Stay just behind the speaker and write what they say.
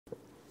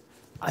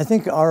I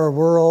think our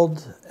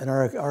world and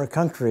our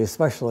country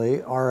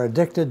especially are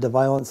addicted to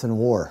violence and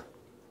war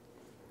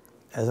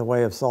as a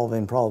way of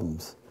solving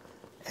problems.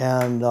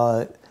 And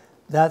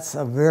that's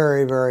a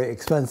very, very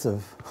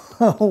expensive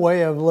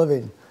way of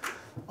living.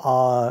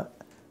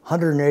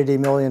 180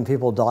 million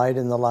people died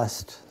in the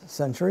last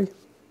century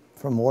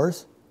from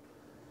wars.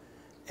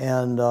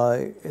 And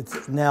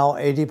it's now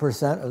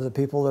 80% of the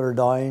people that are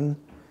dying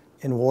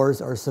in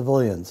wars are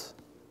civilians.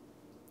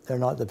 They're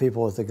not the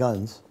people with the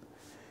guns.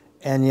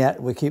 And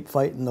yet we keep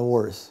fighting the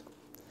wars.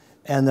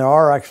 And there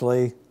are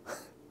actually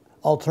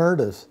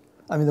alternatives.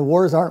 I mean, the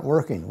wars aren't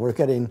working. We're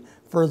getting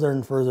further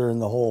and further in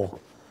the hole.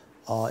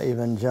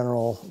 Even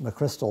General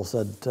McChrystal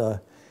said,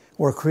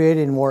 we're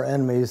creating more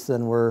enemies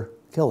than we're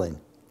killing,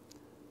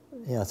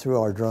 through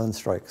our drone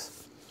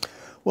strikes.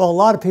 Well, a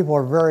lot of people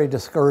are very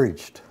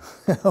discouraged.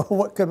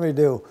 What can we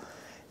do?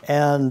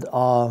 And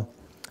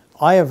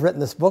I have written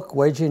this book,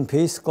 Waging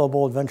Peace,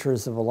 Global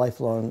Adventures of a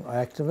Lifelong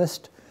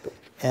Activist.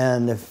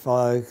 And if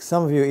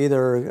some of you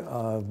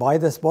either buy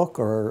this book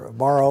or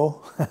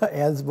borrow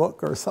Ann's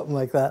book or something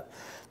like that,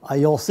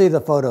 you'll see the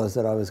photos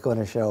that I was going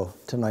to show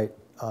tonight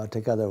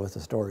together with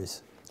the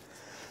stories.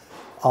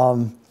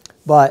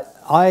 But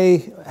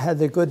I had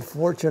the good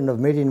fortune of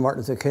meeting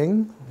Martin Luther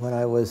King when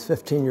I was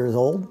 15 years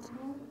old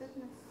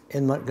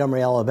in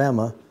Montgomery,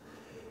 Alabama.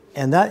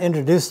 And that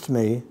introduced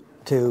me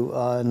to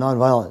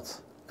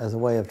nonviolence as a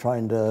way of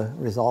trying to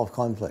resolve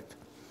conflict.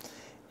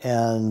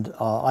 And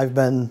I've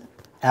been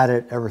at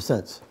it ever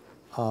since,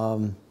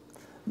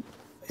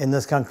 in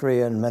this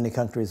country and many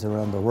countries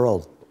around the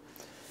world.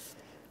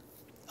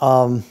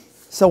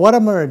 So what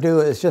I'm going to do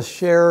is just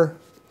share,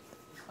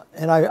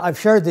 and I've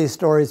shared these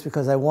stories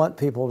because I want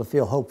people to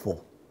feel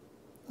hopeful.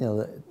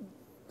 The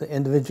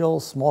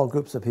individuals, small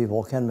groups of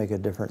people can make a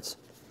difference.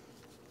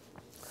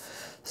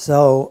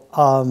 So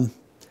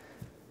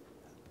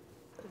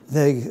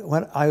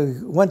when I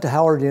went to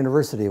Howard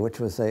University, which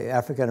was an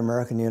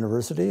African-American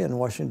university in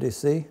Washington,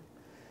 D.C.,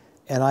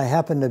 and I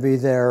happened to be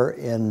there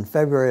in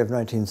February of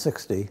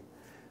 1960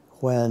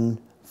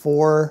 when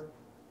 4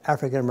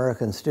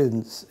 African-American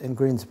students in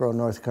Greensboro,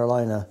 North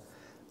Carolina,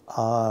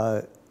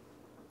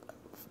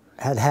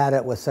 had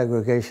it with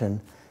segregation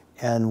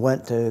and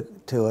went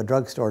to a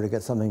drugstore to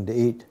get something to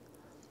eat.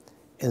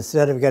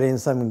 Instead of getting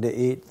something to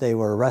eat, they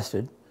were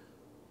arrested.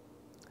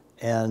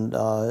 And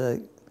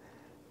that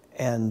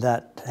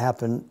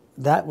happened.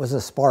 That was a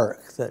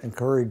spark that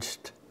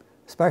encouraged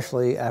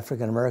especially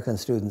African-American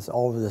students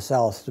all over the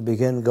South to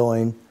begin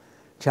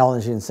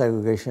challenging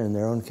segregation in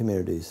their own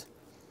communities.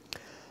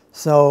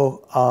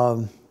 So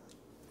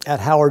at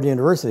Howard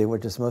University,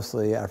 which is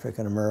mostly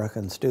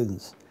African-American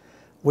students,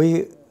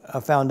 we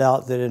found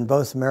out that in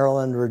both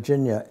Maryland and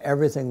Virginia,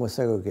 everything was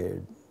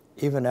segregated.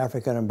 Even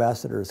African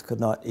ambassadors could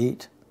not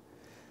eat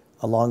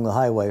along the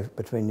highway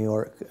between New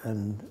York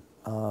and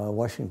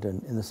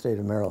Washington in the state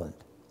of Maryland.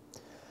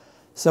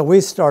 So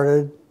we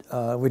started,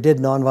 we did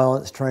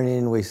nonviolence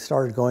training. We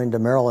started going to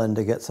Maryland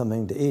to get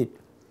something to eat.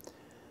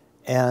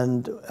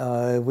 And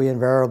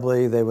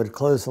they would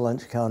close the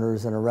lunch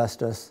counters and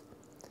arrest us.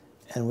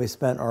 And we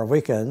spent our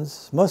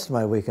weekends, most of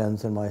my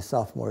weekends in my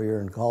sophomore year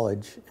in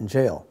college, in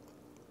jail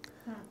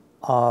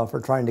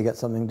for trying to get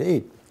something to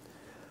eat.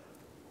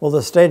 Well,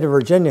 the state of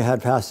Virginia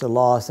had passed a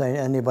law saying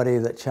anybody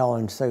that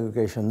challenged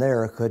segregation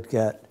there could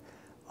get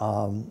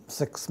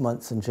 6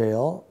 months in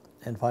jail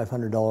and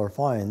 $500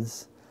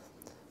 fines.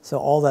 So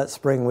all that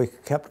spring, we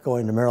kept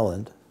going to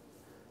Maryland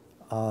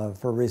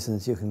for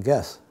reasons you can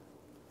guess.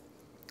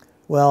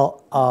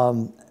 Well,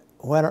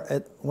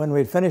 when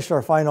we'd finished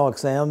our final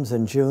exams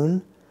in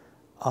June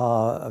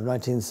of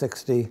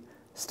 1960,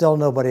 still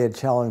nobody had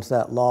challenged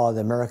that law.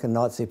 The American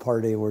Nazi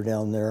Party were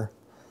down there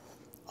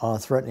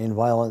threatening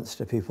violence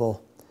to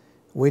people.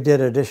 We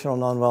did additional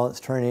nonviolence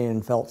training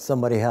and felt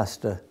somebody has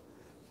to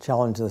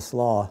challenge this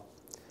law.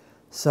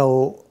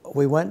 So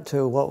we went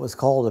to what was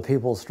called a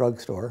People's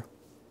Drugstore,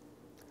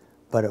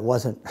 but it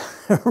wasn't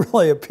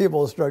really a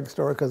People's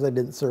Drugstore because they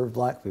didn't serve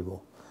black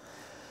people.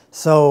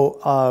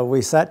 So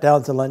we sat down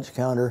at the lunch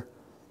counter,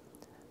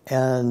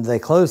 and they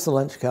closed the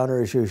lunch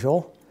counter as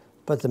usual,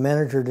 but the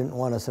manager didn't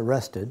want us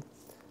arrested.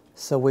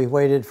 So we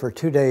waited for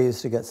 2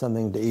 days to get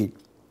something to eat.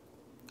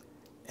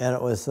 And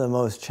it was the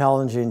most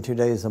challenging 2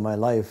 days of my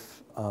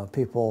life.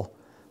 People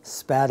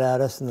spat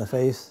at us in the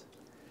face.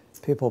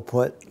 People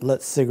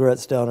lit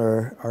cigarettes down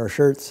our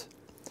shirts.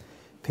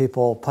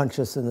 People punched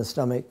us in the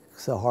stomach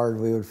so hard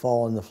we would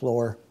fall on the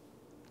floor.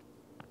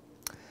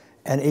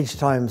 And each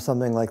time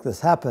something like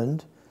this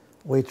happened,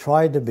 we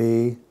tried to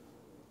be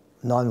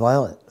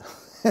nonviolent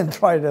and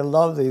tried to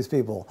love these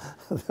people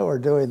that were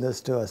doing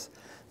this to us.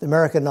 The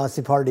American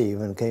Nazi Party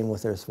even came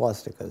with their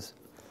swastikas.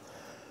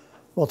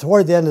 Well,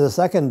 toward the end of the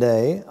second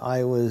day,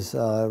 I was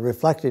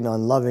reflecting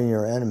on loving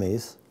your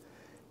enemies,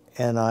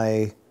 and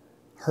I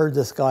heard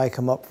this guy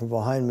come up from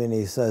behind me, and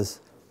he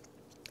says,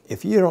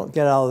 "If you don't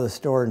get out of the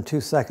store in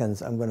 2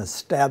 seconds, I'm going to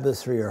stab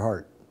this through your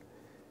heart."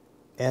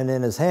 And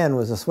in his hand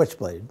was a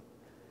switchblade.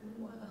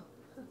 Wow.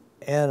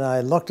 And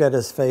I looked at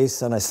his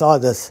face, and I saw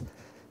this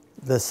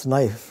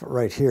knife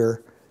right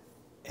here,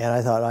 And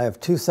I thought, I have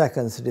 2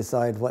 seconds to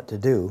decide what to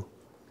do.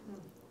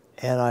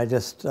 And I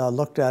just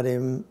looked at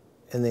him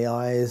in the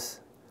eyes,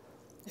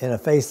 in a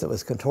face that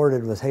was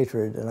contorted with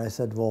hatred, and I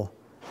said, well,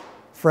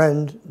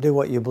 friend, do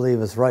what you believe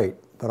is right,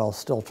 but I'll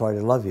still try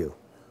to love you.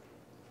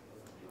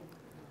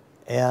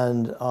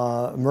 And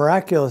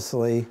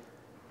miraculously,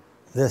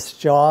 his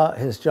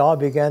jaw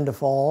began to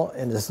fall,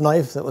 and his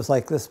knife that was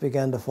like this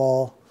began to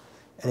fall,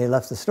 and he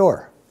left the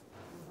store.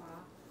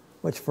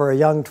 Which for a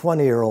young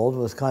 20-year-old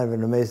was kind of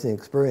an amazing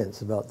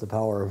experience about the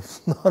power of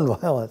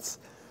nonviolence.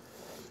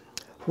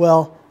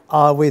 Well,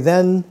 we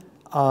then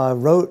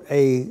wrote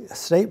a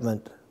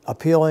statement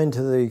appealing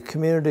to the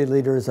community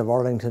leaders of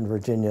Arlington,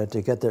 Virginia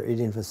to get their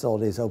eating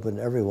facilities open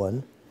to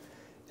everyone,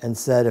 and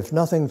said, if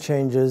nothing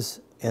changes,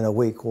 in a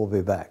week we'll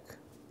be back.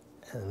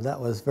 And that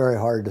was very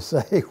hard to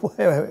say,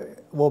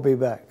 we'll be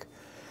back.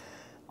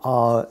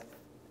 Friendly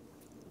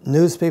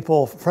news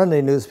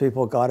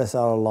people got us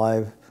out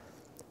alive,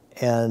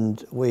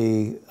 and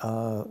we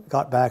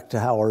got back to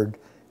Howard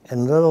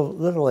and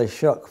literally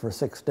shook for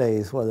 6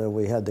 days whether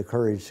we had the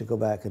courage to go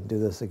back and do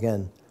this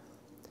again.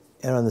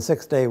 And on the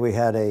 6th day, we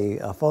had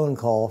a phone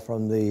call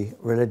from the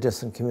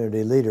religious and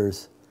community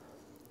leaders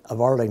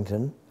of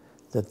Arlington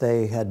that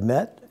they had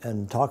met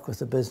and talked with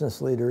the business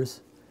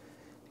leaders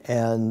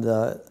and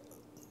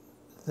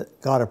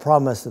got a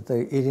promise that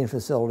the eating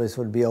facilities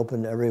would be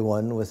open to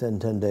everyone within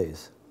 10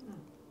 days.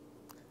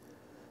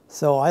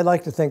 So I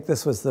like to think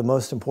this was the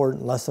most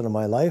important lesson of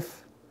my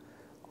life,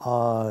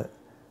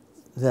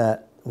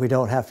 that we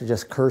don't have to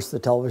just curse the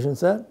television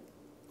set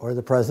or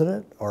the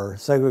president or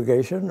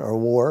segregation or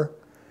war.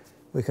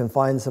 We can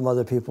find some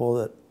other people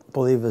that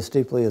believe as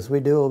deeply as we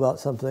do about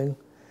something,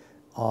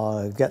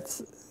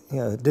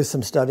 do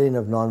some studying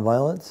of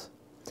nonviolence,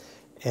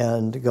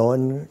 and go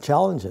and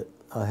challenge it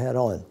head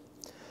on.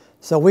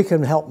 So we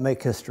can help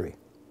make history.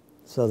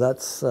 So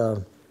that's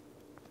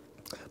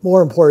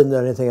more important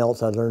than anything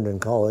else I learned in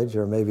college,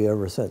 or maybe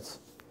ever since.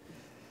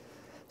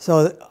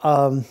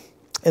 So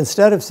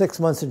instead of 6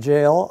 months in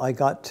jail, I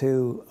got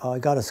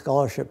a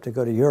scholarship to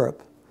go to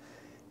Europe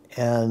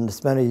and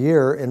spent a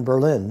year in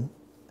Berlin.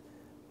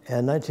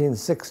 In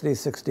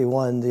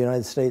 1960-61, the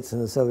United States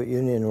and the Soviet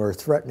Union were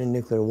threatening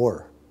nuclear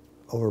war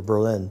over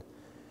Berlin.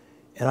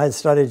 And I'd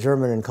studied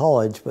German in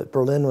college, but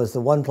Berlin was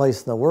the one place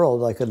in the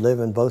world I could live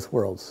in both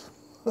worlds.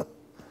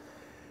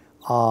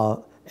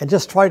 And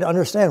just try to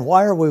understand,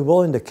 why are we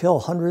willing to kill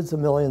hundreds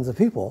of millions of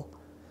people?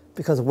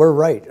 Because we're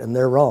right and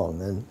they're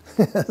wrong. And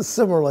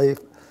similarly,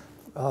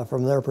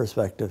 from their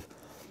perspective.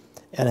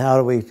 And how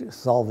do we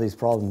solve these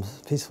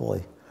problems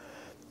peacefully?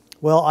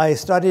 Well, I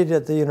studied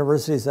at the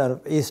universities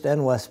of East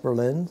and West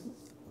Berlin,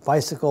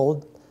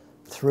 bicycled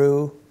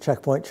through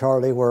Checkpoint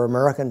Charlie, where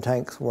American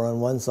tanks were on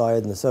one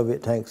side and the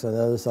Soviet tanks on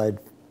the other side,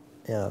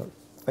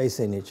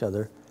 facing each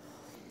other.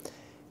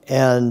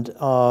 And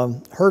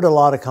heard a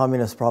lot of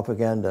communist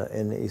propaganda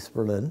in East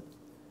Berlin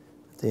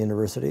at the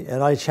university.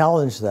 And I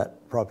challenged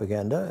that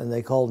propaganda, and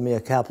they called me a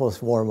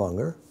capitalist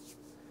warmonger.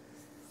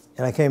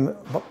 And I came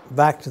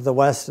back to the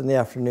West in the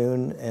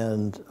afternoon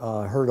and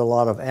heard a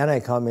lot of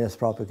anti-communist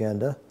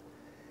propaganda.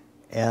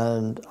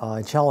 And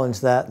I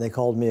challenged that, and they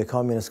called me a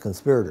communist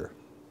conspirator.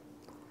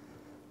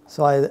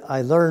 So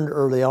I learned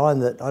early on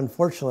that,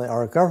 unfortunately,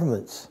 our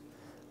governments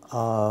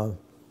have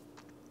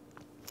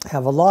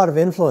a lot of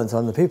influence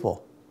on the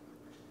people.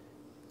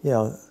 I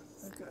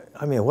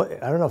don't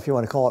know if you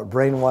want to call it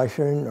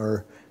brainwashing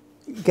or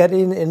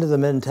getting into the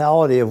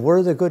mentality of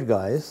we're the good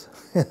guys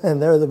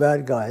and they're the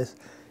bad guys,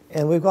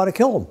 and we've got to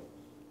kill them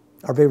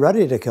or be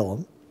ready to kill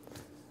them,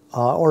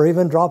 or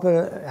even drop an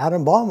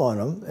atom bomb on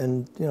them.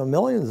 And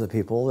millions of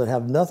people that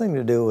have nothing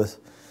to do with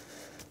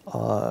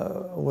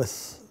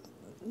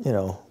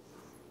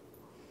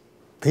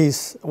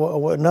peace,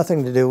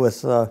 nothing to do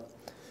with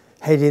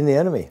hating the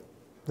enemy.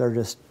 They're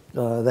just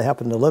they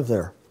happen to live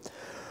there.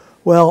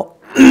 Well,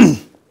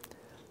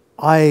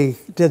 I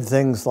did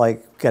things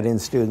like getting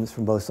students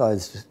from both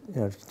sides,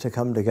 to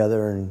come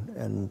together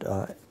and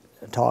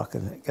talk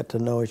and get to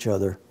know each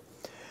other.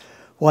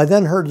 Well, I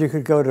then heard you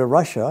could go to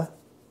Russia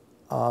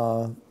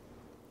on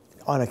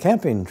a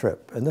camping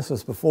trip, and this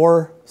was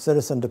before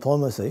citizen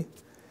diplomacy.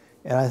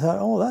 And I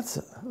thought,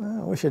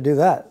 we should do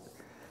that.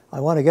 I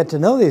want to get to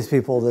know these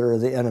people that are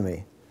the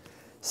enemy.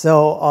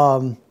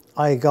 So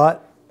I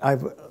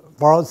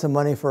borrowed some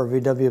money for a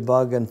VW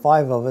Bug, and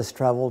 5 of us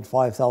traveled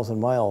 5,000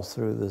 miles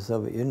through the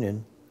Soviet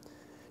Union,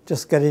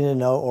 just getting to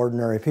know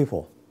ordinary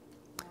people.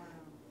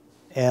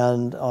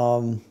 And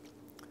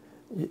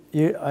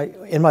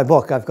in my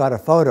book, I've got a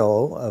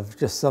photo of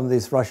just some of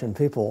these Russian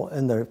people,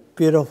 and they're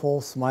beautiful,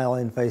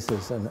 smiling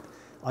faces. And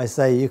I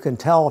say, you can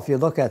tell if you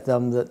look at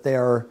them that they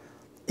are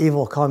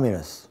evil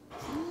communists.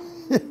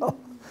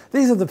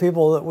 These are the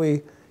people that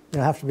we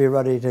have to be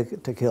ready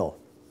to kill.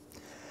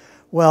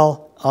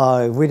 Well,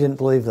 we didn't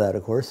believe that,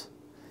 of course.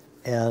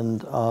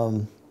 And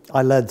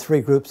I led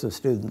 3 groups of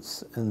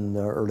students in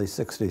the early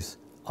 60s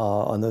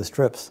on those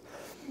trips.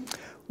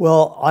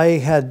 Well, I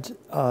had,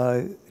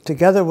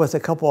 together with a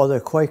couple other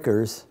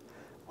Quakers,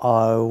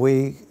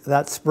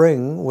 that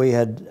spring we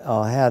had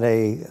had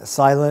a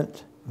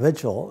silent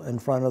vigil in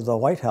front of the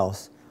White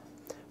House,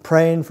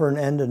 praying for an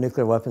end to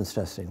nuclear weapons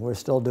testing. We're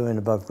still doing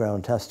above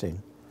ground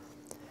testing.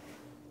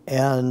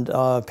 And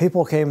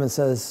people came and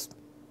says,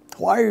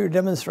 why are you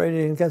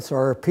demonstrating against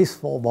our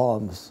peaceful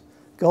bombs?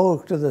 Go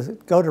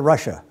to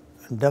Russia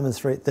and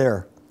demonstrate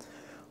there.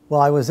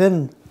 Well, I was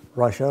in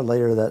Russia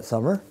later that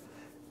summer,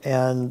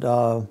 and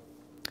the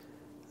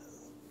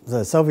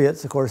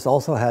Soviets, of course,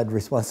 also had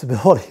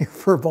responsibility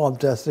for bomb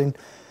testing.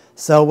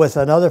 So with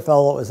another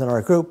fellow that was in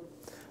our group,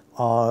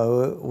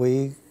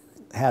 we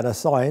had a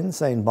sign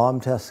saying bomb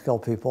tests kill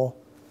people,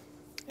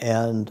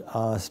 and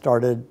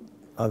started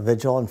a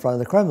vigil in front of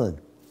the Kremlin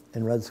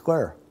in Red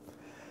Square.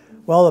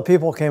 Well, the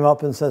people came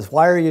up and says,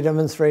 why are you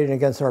demonstrating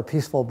against our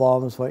peaceful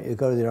bombs when you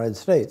go to the United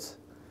States?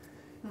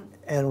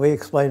 And we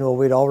explained, well,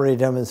 we'd already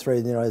demonstrated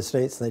in the United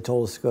States, and they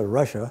told us to go to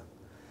Russia.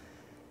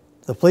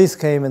 The police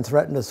came and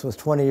threatened us with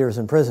 20 years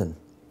in prison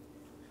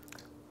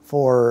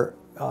for,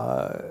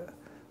 I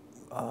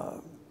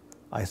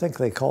think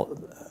they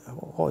called,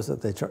 what was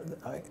it?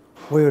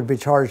 We would be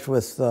charged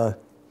with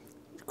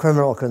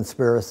criminal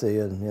conspiracy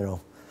and, you know.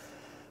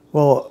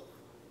 Well,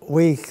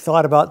 we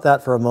thought about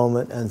that for a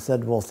moment and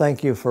said, well,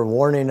 thank you for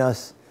warning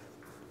us,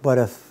 but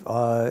if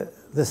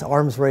this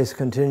arms race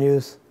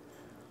continues,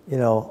 you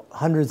know,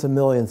 hundreds of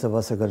millions of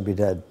us are going to be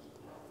dead.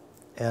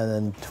 And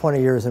then 20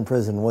 years in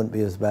prison wouldn't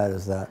be as bad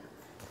as that.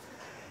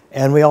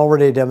 And we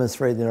already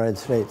demonstrated in the United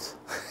States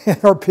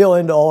and are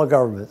appealing to all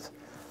governments.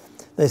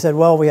 They said,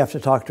 well, we have to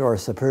talk to our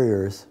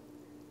superiors,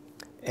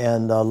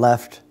 and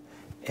left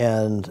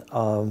and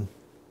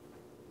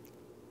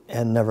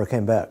never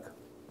came back.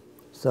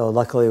 So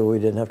luckily, we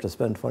didn't have to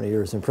spend 20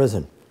 years in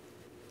prison.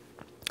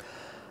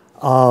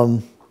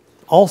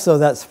 Also,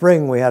 that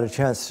spring, we had a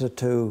chance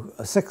to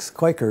 6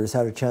 Quakers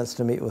had a chance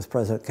to meet with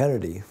President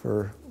Kennedy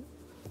for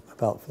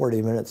about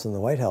 40 minutes in the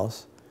White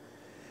House.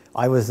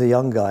 I was the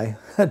young guy,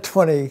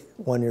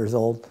 21 years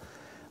old.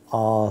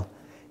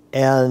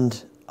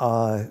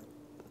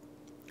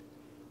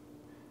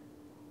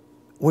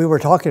 We were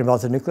talking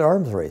about the nuclear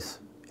arms race.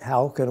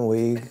 How can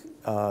we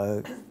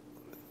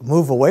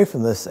move away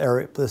from this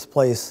area, this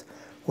place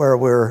where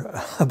we're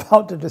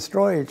about to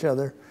destroy each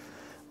other,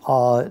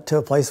 to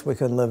a place we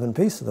can live in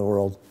peace in the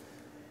world?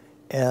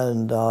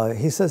 And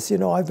he says, you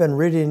know, I've been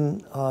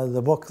reading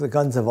the book, The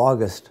Guns of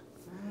August,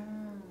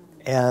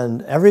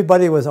 and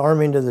everybody was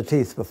arming to the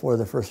teeth before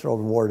the First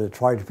World War to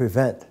try to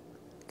prevent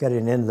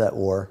getting into that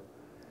war.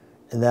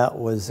 And that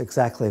was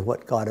exactly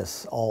what got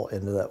us all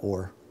into that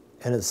war.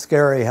 And it's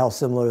scary how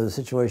similar the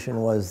situation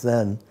was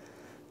then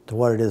to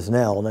what it is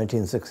now,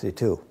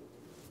 1962.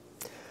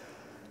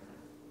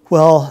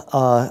 Well,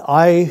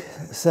 I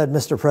said,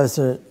 Mr.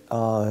 President,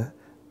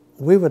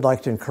 we would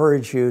like to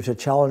encourage you to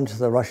challenge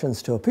the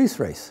Russians to a peace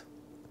race.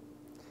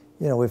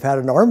 You know, we've had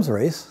an arms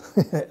race,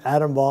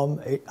 atom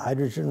bomb,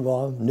 hydrogen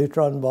bomb,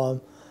 neutron bomb.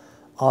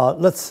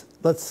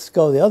 Let's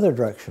go the other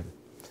direction.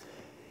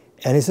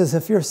 And he says,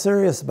 if you're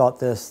serious about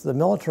this, the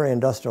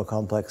military-industrial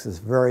complex is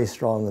very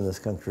strong in this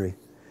country,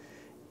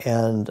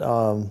 and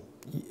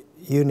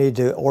you need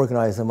to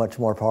organize a much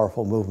more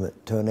powerful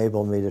movement to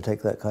enable me to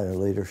take that kind of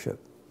leadership.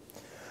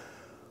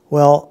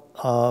 Well,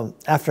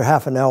 after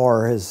half an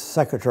hour, his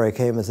secretary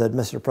came and said,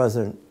 Mr.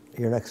 President,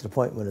 your next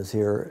appointment is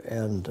here,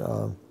 and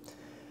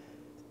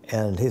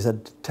he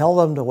said, tell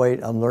them to wait,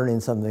 I'm learning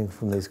something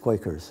from these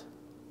Quakers,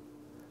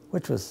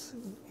 which was,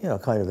 you know,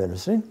 kind of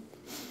interesting.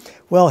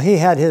 Well, he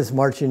had his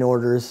marching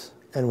orders,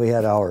 and we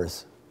had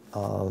ours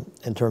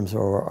in terms of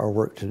our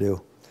work to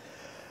do.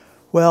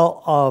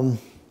 Well,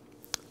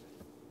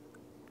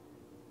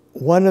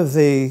 one of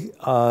the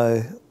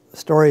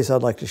stories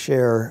I'd like to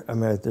share, I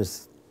mean,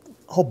 there's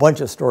a whole bunch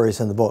of stories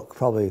in the book,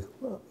 probably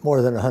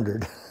more than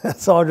 100,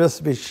 so I'll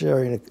just be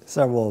sharing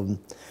several of them.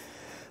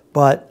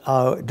 But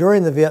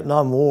during the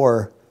Vietnam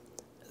War,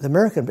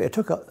 it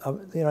took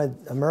the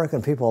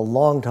American people a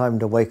long time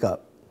to wake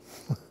up.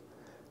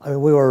 I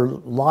mean, we were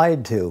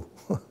lied to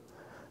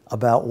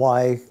about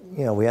why,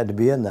 you know, we had to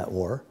be in that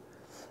war,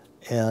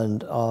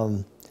 and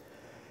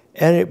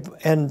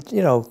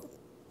you know,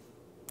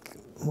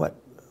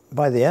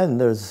 by the end,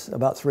 there's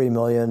about 3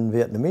 million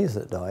Vietnamese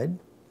that died,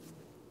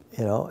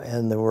 you know,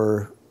 and there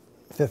were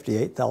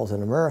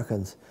 58,000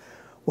 Americans.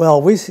 Well,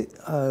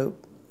 a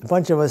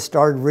bunch of us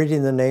started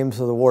reading the names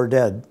of the war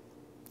dead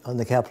on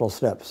the Capitol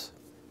steps.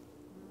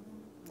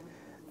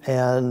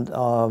 And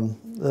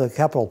the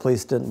Capitol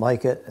Police didn't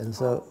like it, and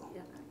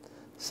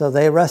so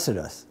they arrested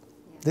us.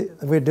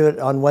 We'd do it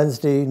on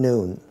Wednesday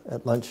noon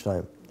at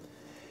lunchtime.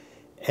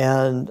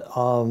 And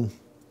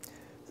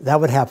that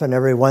would happen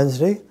every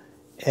Wednesday.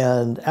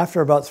 And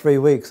after about 3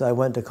 weeks, I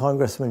went to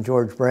Congressman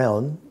George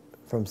Brown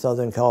from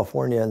Southern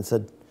California and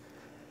said,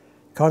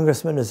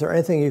 Congressman, is there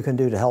anything you can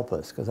do to help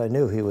us? Because I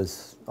knew he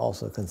was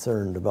also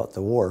concerned about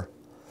the war.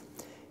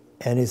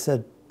 And he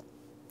said,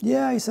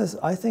 yeah, he says,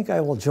 I think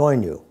I will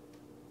join you.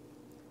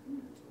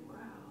 Wow.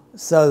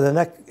 So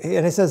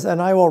and he says,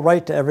 and I will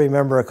write to every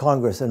member of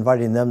Congress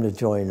inviting them to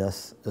join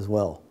us as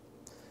well.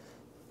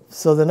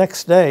 So the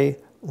next day,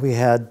 we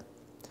had,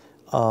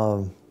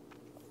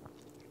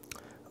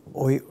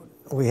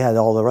 we had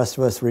all the rest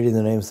of us reading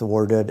the names of the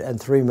war dead and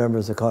 3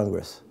 members of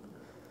Congress.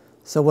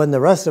 So when the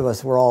rest of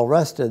us were all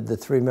arrested, the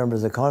 3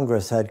 members of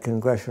Congress had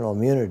congressional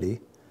immunity,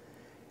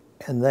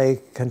 and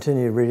they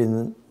continued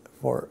reading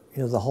for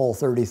the whole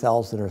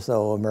 30,000 or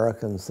so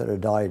Americans that had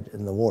died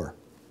in the war.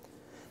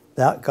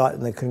 That got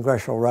in the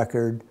congressional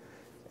record,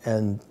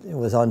 and it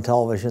was on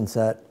television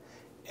set.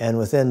 And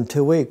within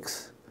 2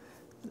 weeks,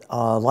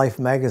 Life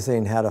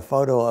magazine had a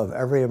photo of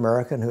every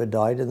American who had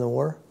died in the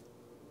war,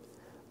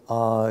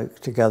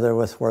 together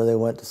with where they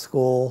went to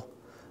school,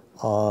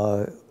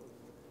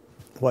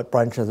 what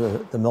branch of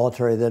the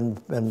military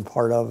they'd been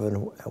part of, and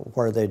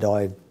where they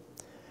died.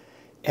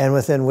 And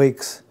within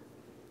weeks,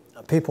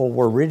 people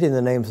were reading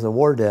the names of the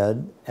war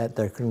dead at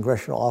their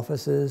congressional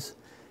offices,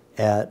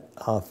 at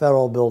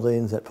federal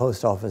buildings, at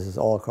post offices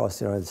all across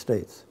the United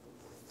States.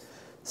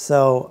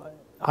 So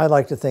I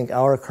like to think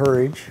our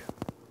courage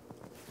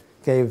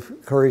gave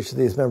courage to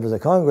these members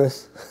of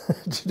Congress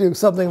to do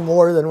something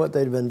more than what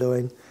they'd been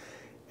doing.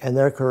 And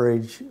their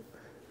courage,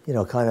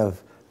 kind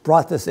of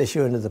brought this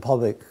issue into the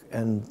public,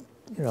 and,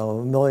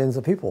 millions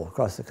of people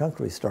across the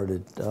country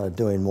started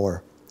doing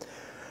more.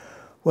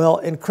 Well,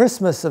 in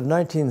Christmas of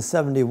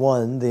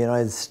 1971, the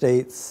United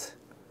States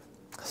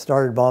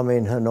started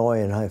bombing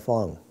Hanoi and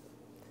Haiphong.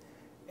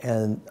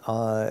 And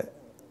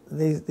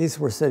these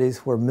were cities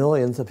where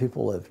millions of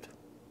people lived.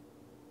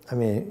 I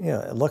mean,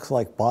 it looks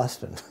like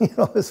Boston,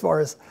 as far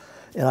as,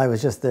 and I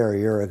was just there a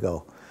year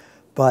ago.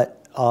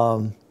 But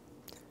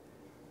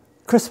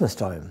Christmas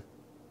time,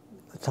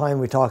 the time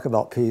we talk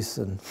about peace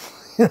and,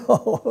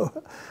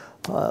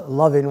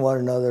 loving one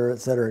another, et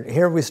cetera.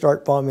 Here we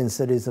start bombing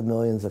cities of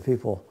millions of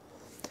people.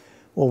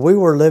 Well, we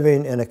were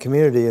living in a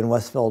community in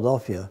West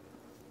Philadelphia,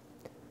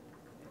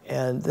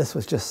 and this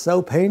was just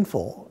so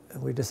painful.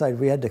 We decided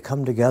we had to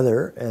come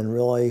together and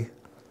really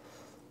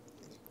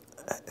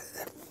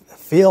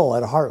feel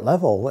at a heart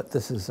level what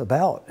this is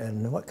about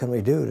and what can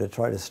we do to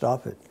try to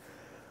stop it.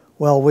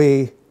 Well,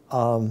 we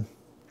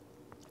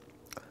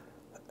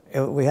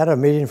had a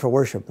meeting for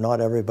worship. Not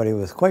everybody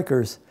was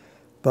Quakers,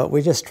 but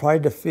we just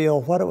tried to feel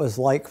what it was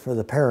like for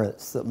the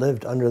parents that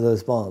lived under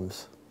those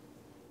bombs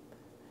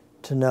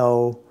to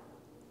know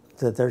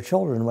that their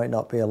children might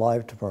not be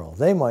alive tomorrow.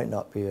 They might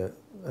not be,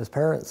 as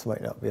parents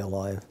might not be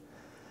alive.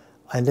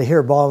 And to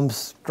hear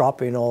bombs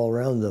dropping all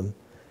around them.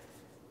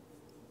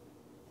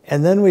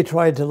 And then we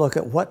tried to look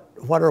at what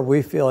are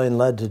we feeling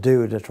led to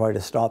do to try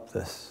to stop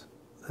this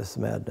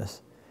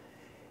madness.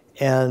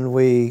 And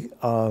we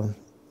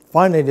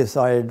finally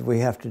decided we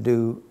have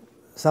to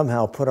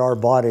somehow put our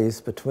bodies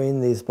between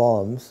these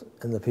bombs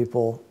and the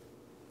people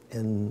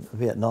in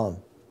Vietnam.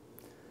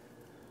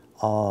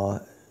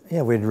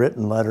 We'd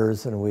written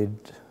letters and we'd,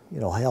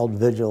 held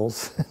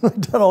vigils,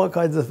 we'd done all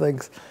kinds of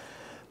things.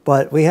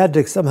 But we had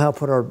to somehow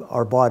put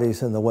our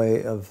bodies in the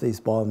way of these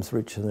bombs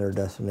reaching their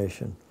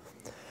destination.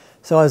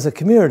 So as a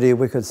community,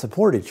 we could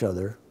support each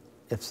other.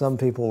 If some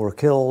people were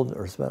killed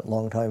or spent a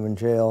long time in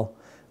jail,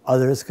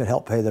 others could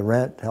help pay the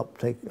rent,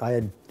 I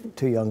had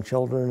 2 young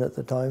children at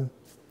the time.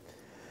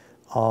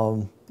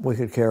 We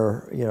could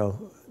care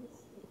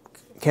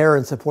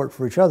and support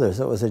for each other.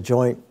 So it was a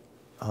joint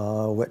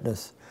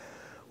witness.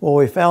 Well,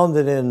 we found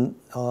that in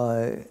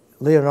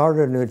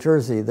Leonardo, New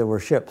Jersey, there were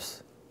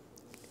ships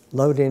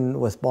loading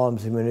with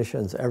bombs and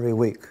munitions every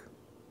week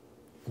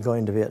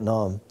going to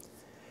Vietnam.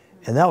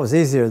 And that was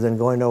easier than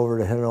going over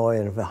to Hanoi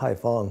and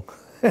Haiphong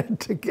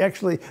to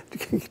actually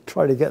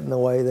try to get in the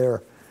way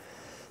there.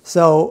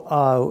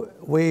 So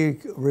we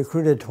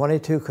recruited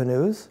 22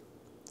 canoes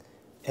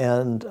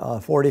and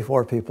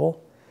 44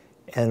 people,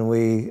 and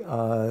we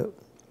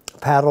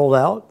paddled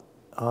out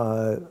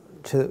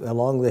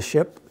along the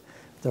ship.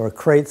 There were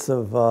crates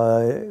of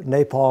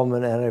napalm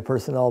and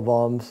anti-personnel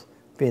bombs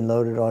being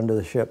loaded onto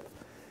the ship.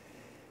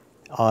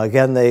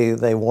 Again,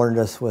 they warned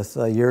us with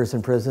years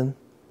in prison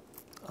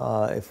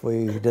if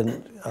we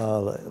didn't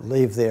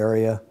leave the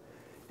area.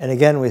 And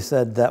again, we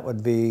said that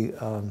would be,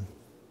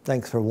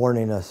 thanks for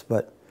warning us,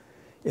 but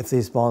if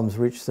these bombs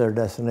reach their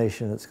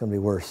destination, it's going to be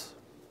worse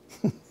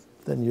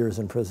than years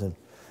in prison.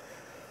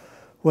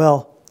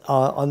 Well,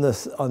 on the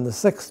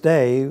 6th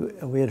day,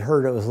 we had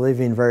heard it was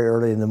leaving very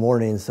early in the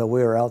morning, so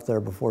we were out there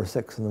before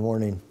 6 in the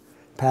morning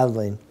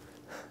paddling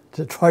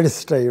to try to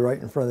stay right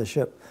in front of the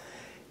ship.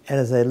 And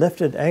as they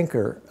lifted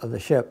anchor of the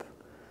ship,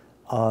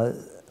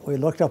 we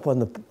looked up on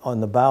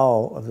the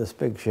bow of this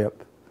big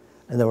ship,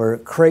 and there were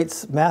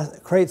crates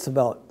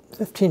about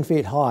 15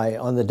 feet high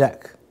on the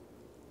deck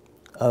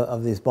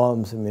of these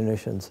bombs and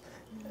munitions,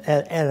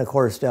 and of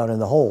course down in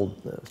the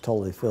hold that was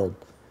totally filled.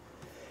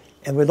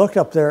 And we looked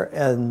up there,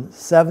 and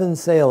 7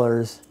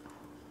 sailors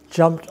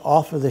jumped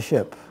off of the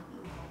ship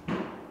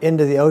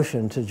into the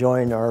ocean to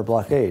join our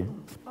blockade.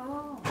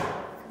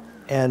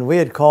 And we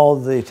had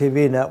called the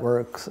TV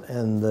networks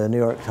and the New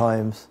York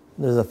Times.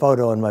 There's a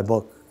photo in my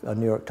book, a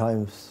New York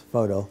Times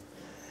photo.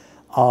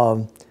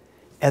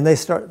 And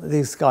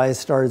these guys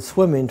started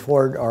swimming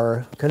toward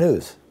our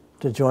canoes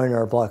to join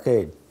our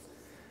blockade,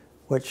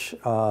 which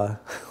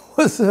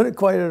was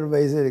quite an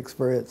amazing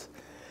experience.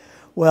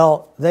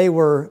 Well, they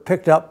were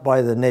picked up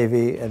by the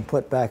Navy and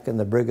put back in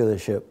the brig of the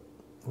ship,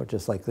 which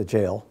is like the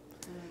jail.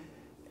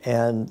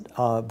 And,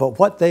 but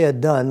what they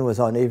had done was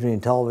on evening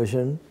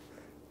television,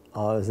 it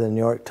was in the New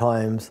York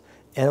Times,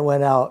 and it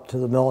went out to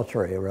the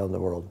military around the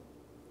world.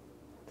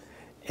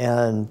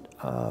 And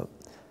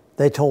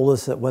they told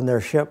us that when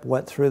their ship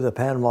went through the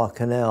Panama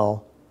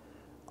Canal,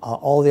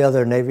 all the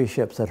other Navy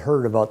ships had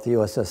heard about the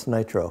USS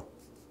Nitro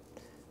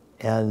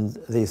and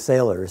these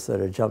sailors that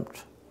had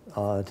jumped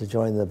to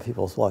join the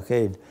People's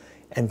Blockade,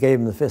 and gave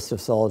them the fist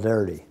of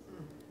solidarity.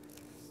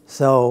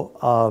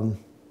 So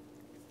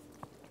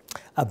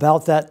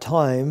about that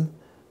time,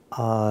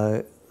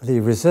 the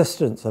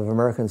resistance of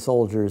American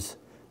soldiers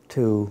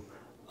to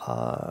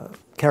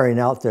carrying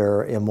out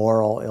their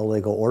immoral,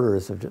 illegal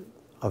orders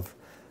of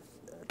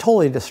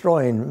totally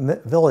destroying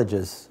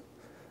villages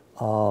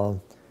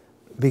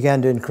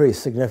began to increase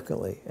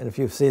significantly. And if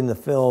you've seen the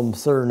film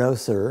Sir, No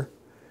Sir,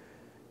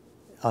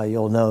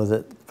 you'll know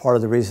that part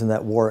of the reason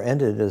that war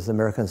ended is the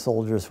American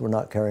soldiers were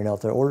not carrying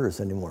out their orders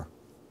anymore.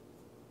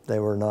 They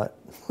were not,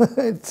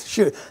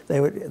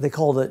 they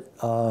called it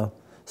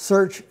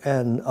search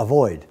and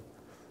avoid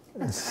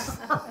instead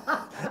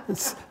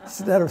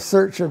of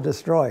search and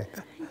destroy.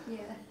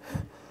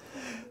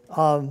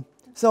 Yeah.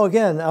 So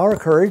again, our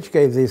courage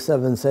gave these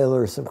 7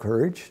 sailors some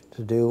courage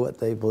to do what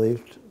they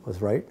believed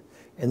was right,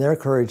 and their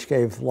courage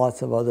gave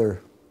lots of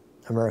other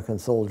American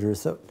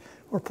soldiers that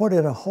were put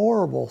in a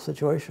horrible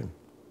situation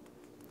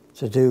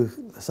to do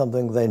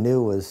something they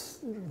knew was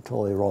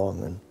totally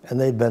wrong,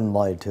 and they'd been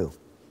lied to.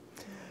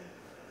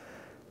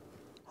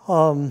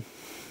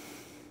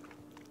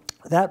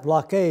 That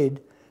blockade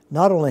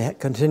not only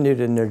continued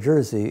in New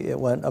Jersey, it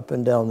went up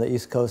and down the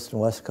East Coast and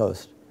West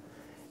Coast.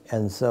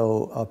 And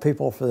so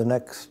people for the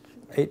next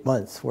 8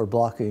 months were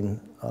blocking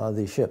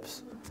these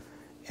ships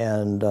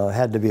and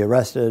had to be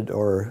arrested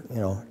or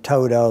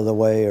towed out of the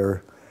way,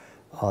 or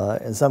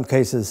in some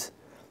cases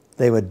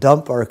they would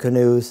dump our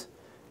canoes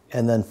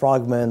and then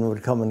frogmen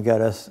would come and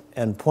get us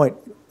and point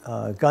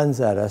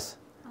guns at us,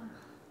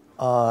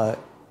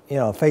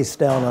 face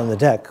down on the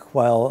deck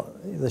while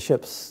the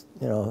ships,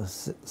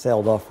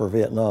 sailed off for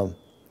Vietnam.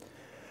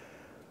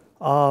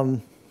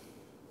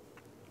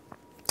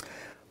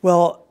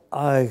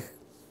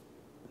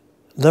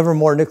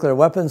 Livermore Nuclear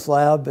Weapons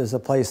Lab is a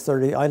place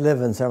I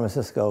live in San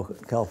Francisco,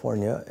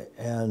 California,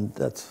 and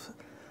that's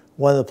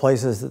one of the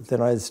places that the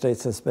United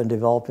States has been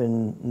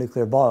developing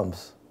nuclear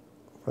bombs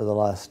for the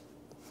last,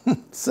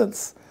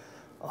 since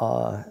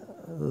the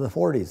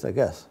 40s, I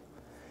guess.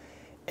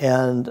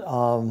 And,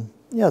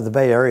 the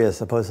Bay Area is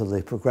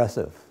supposedly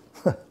progressive.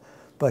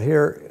 But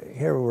here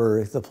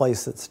we're the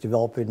place that's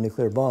developing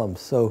nuclear bombs.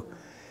 So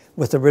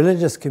with the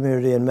religious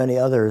community and many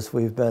others,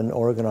 we've been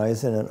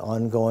organizing an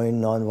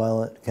ongoing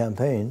nonviolent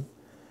campaign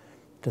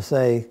to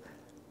say,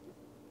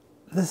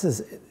 this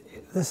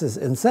is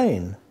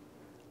insane.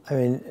 I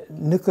mean,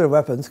 nuclear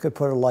weapons could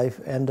put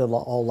end to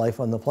all life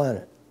on the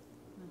planet.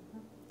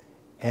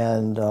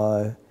 And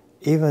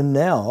even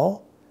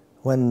now,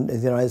 when the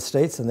United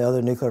States and the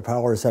other nuclear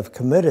powers have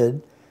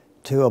committed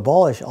to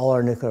abolish all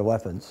our nuclear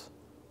weapons,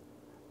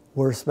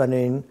 we've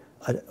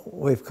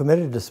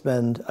committed to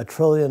spend $1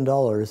 trillion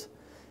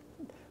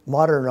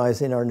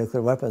modernizing our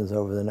nuclear weapons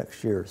over the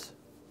next years.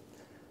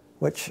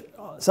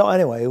 So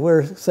anyway,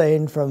 we're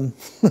saying from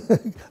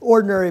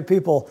ordinary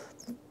people,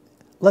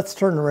 let's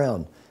turn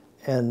around.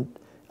 And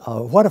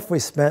what if we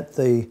spent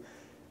the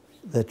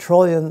 $1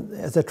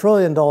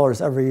 trillion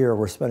every year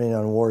we're spending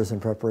on wars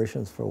and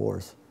preparations for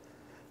wars?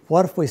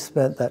 What if we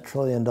spent that $1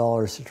 trillion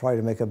to try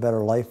to make a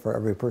better life for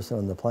every person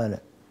on the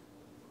planet?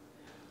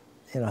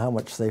 How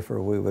much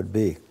safer we would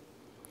be.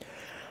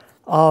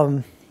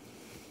 Well,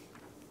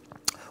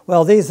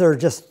 these are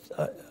just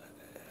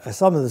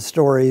some of the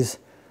stories.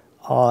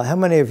 How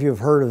many of you have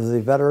heard of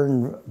the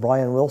veteran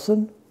Brian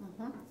Wilson?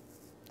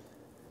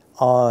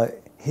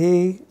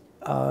 He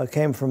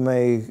came from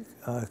a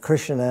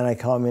Christian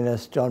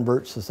anti-communist John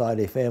Birch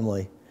Society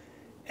family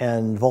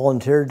and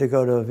volunteered to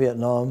go to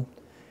Vietnam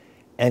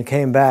and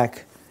came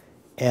back.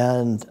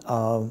 And,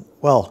 and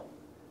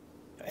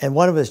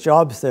one of his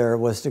jobs there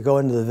was to go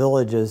into the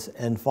villages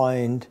and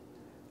find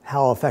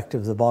how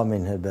effective the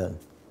bombing had been.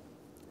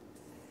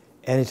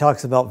 And he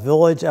talks about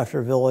village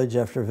after village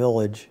after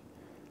village.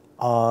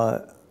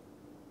 It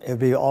would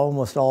be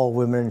almost all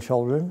women and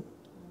children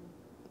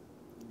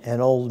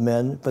and old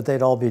men, but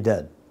they'd all be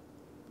dead.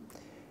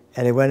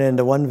 And he went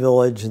into one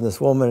village, and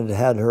this woman had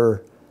had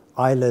her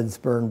eyelids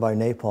burned by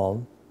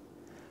napalm.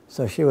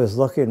 So she was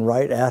looking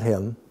right at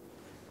him,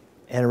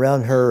 and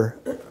around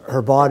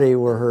her body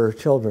were her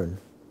children,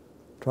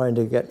 trying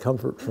to get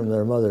comfort from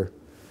their mother.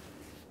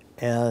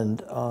 And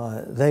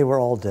they were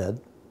all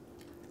dead.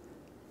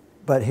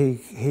 But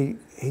he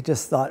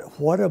just thought,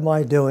 what am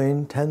I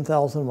doing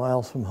 10,000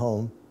 miles from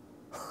home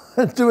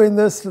doing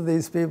this to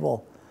these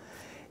people?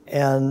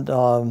 And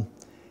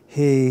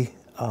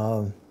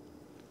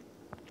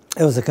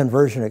it was a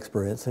conversion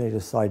experience, and he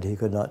decided he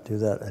could not do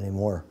that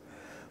anymore.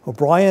 Well,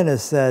 Brian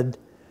has said,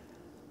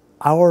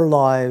 our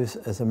lives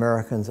as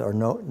Americans are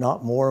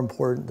not more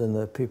important than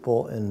the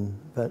people in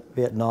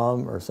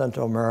Vietnam or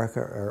Central America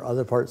or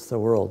other parts of the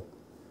world.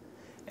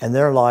 And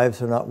their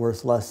lives are not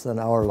worth less than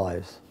our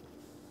lives.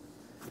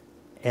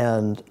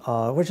 And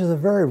which is a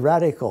very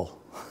radical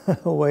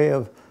way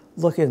of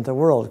looking at the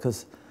world,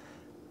 because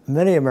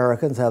many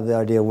Americans have the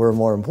idea we're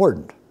more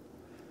important.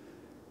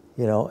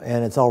 You know,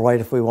 and it's all right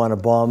if we want to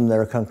bomb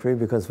their country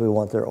because we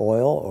want their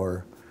oil,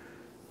 or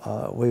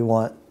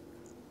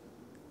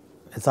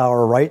it's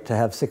our right to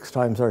have 6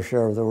 times our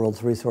share of the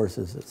world's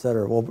resources, et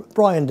cetera. Well,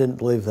 Brian didn't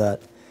believe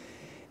that.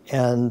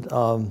 And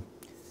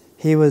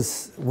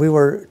we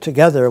were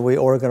together, we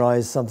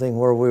organized something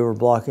where we were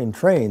blocking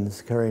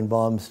trains carrying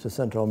bombs to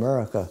Central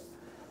America.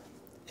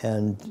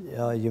 And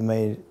you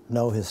may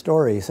know his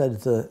story. He said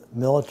to the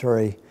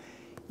military,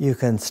 you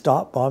can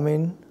stop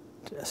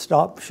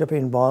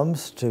shipping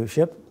bombs to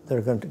ship.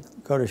 They're going to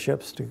go to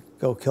ships to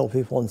go kill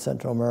people in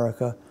Central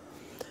America.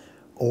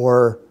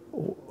 Or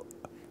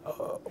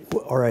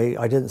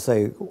I didn't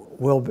say,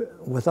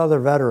 with other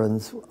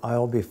veterans,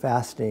 I'll be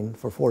fasting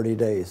for 40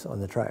 days on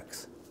the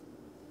tracks.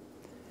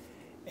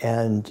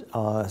 And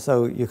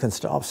so you can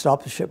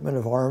stop the shipment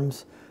of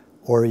arms,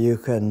 or you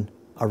can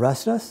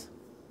arrest us,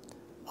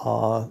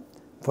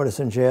 put us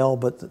in jail,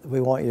 but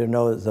we want you to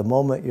know that the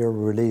moment you're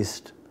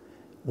released,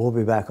 we'll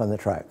be back on the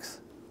tracks,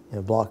 you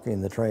know,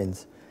 blocking the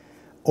trains.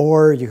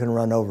 Or you can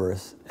run over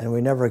us. And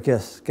we never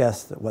guessed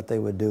that what they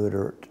would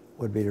do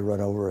would be to run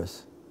over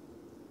us,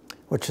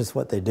 which is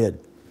what they did.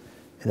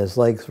 And his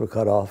legs were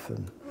cut off,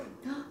 and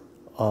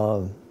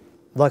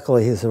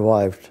luckily he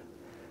survived.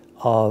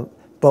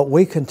 But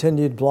we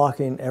continued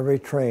blocking every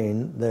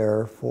train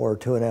there for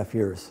 2.5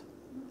 years.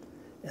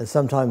 And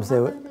sometimes they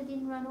would... They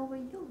didn't run over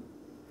you?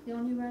 They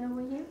only ran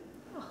over you?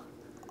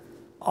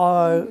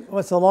 Well,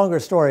 it's a longer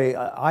story.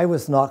 I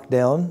was knocked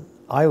down.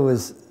 I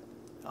was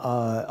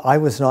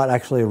not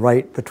actually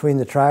right between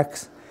the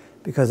tracks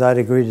because I'd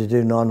agreed to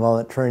do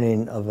nonviolent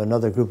training of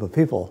another group of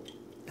people,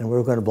 and we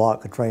were going to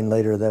block a train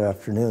later that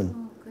afternoon.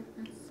 Oh,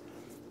 goodness.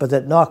 But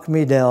that knocked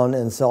me down,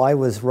 and so I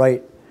was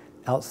right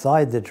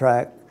outside the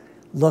track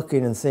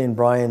looking and seeing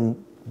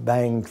Brian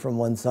banged from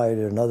one side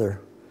to another.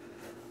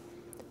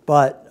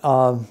 But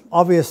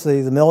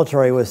obviously the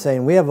military was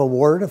saying, we have a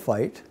war to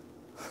fight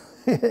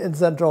in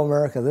Central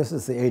America. This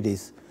is the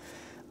 80s.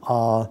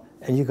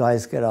 And you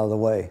guys get out of the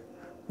way.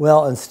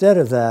 Well, instead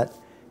of that,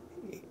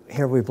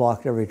 here we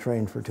blocked every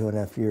train for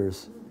 2.5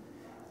 years.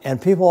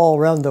 And people all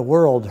around the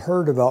world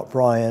heard about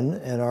Brian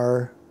and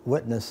our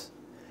witness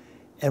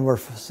and were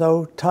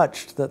so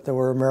touched that there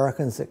were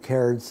Americans that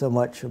cared so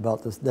much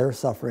about their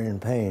suffering and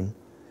pain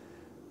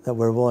that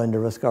we're willing to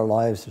risk our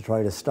lives to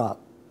try to stop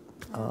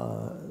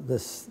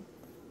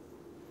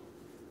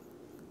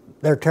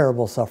their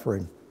terrible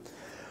suffering.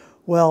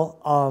 Well,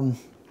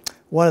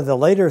 one of the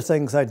later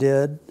things I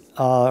did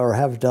or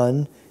have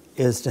done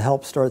is to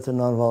help start the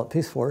Nonviolent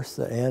Peace Force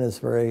that Ann is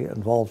very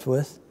involved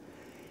with.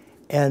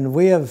 And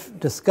we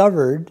have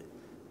discovered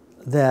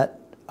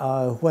that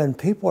when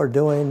people are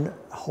doing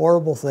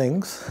horrible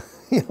things,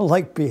 you know,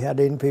 like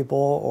beheading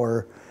people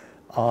or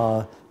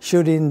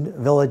shooting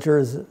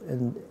villagers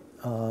and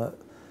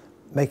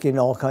making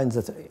all kinds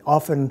of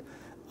often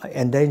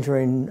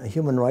endangering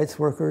human rights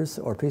workers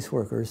or peace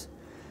workers,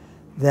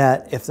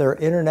 that if there are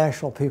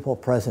international people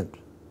present,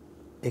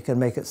 it can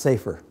make it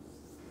safer.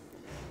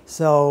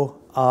 So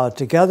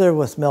together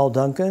with Mel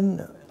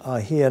Duncan,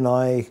 he and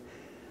I,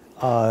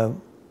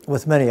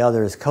 with many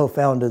others,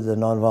 co-founded the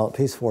Nonviolent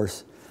Peace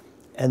Force.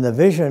 And the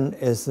vision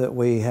is that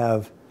we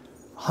have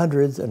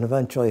hundreds and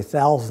eventually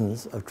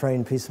thousands of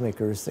trained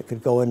peacemakers that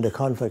could go into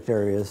conflict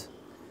areas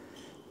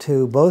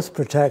to both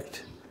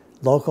protect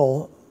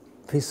local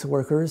peace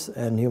workers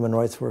and human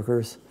rights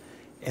workers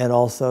and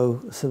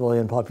also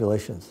civilian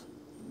populations.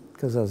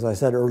 Because as I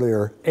said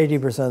earlier,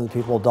 80% of the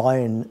people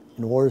dying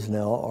in wars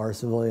now are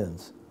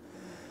civilians.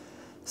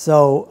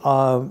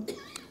 So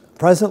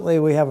presently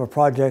we have a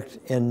project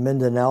in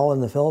Mindanao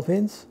in the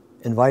Philippines,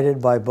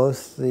 invited by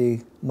both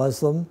the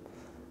Muslim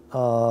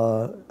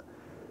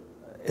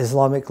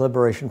Islamic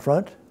Liberation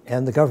Front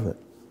and the government,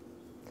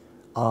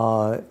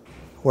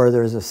 where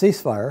there's a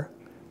ceasefire,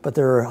 but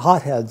there are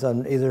hotheads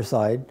on either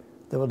side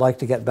that would like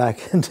to get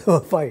back into a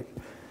fight.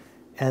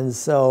 And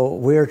so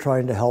we're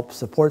trying to help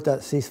support that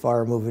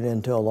ceasefire moving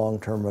into a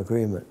long-term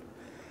agreement.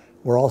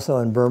 We're also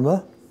in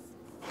Burma,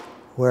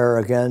 where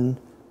again,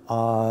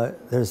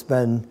 there's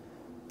been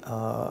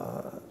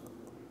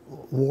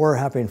war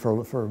happening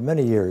for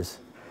many years.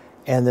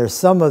 And there's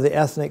some of the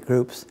ethnic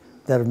groups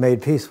that have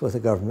made peace with the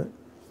government.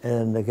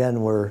 And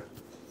again, we're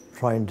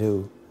trying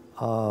to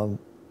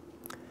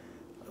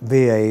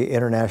be an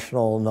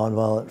international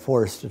nonviolent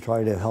force to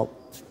try to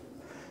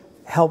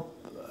help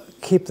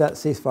keep that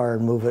ceasefire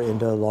and move it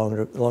into a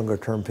longer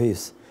term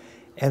peace.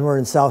 And we're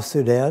in South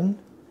Sudan,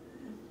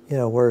 you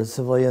know, where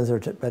civilians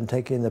have been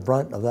taking the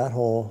brunt of that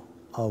whole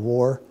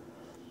war.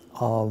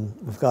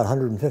 We've got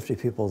 150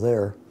 people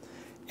there.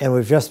 And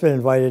we've just been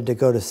invited to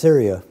go to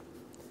Syria,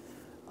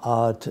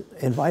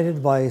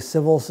 invited by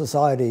civil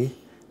society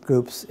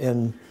groups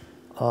in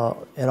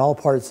in all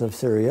parts of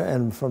Syria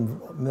and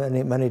from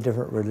many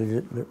different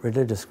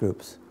religious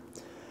groups.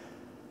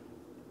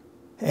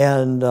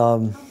 And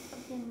In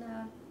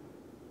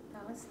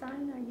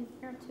Palestine, are you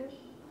there too?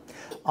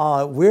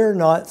 we're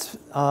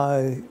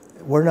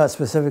not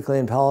specifically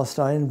in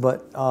Palestine,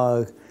 but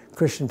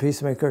Christian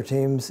Peacemaker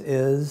Teams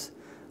is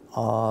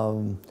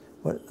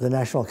the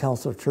National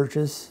Council of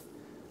Churches,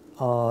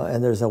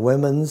 and there's a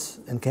women's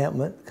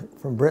encampment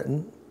from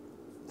Britain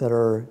that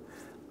are.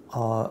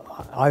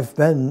 I've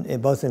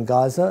been both in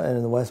Gaza and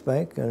in the West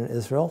Bank and in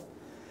Israel,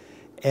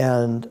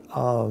 and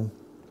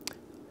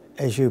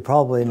as you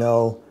probably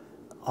know,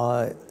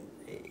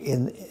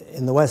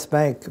 in the West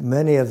Bank,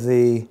 many of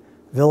the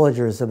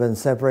villagers have been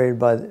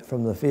separated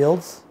from the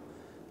fields,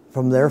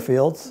 from their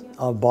fields,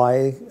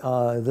 by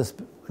this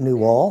new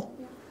wall,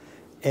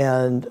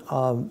 and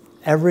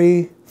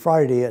every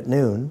Friday at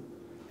noon,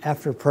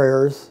 after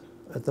prayers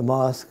at the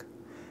mosque,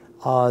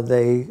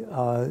 they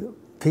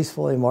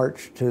peacefully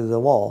march to the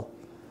wall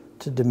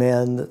to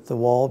demand that the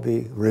wall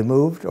be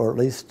removed or at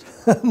least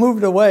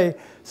moved away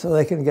so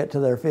they can get to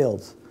their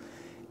fields.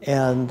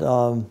 And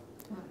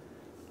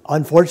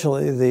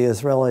unfortunately, the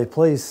Israeli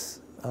police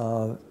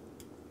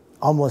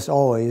almost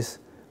always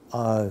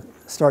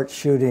start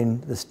shooting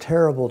this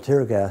terrible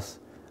tear gas.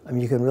 I mean,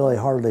 you can really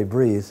hardly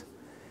breathe.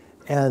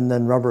 And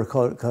then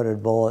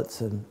rubber-coated bullets,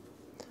 and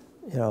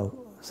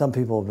some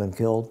people have been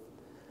killed.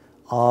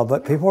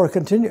 But people are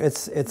continuing.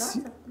 It's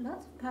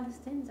Lots of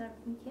Palestinians are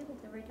being killed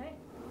every day.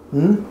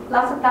 Hmm?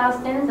 Lots of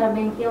Palestinians are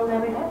being killed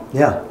every day.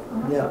 Yeah,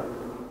 yeah.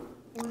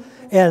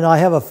 And I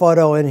have a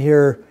photo in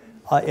here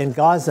in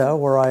Gaza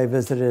where I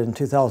visited in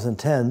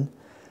 2010.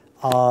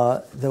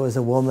 There was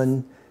a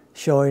woman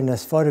showing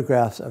us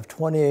photographs of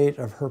 28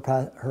 of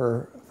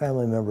her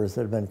family members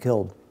that had been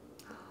killed.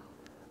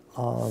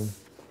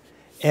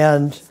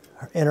 And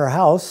in her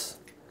house,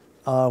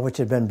 which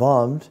had been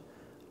bombed,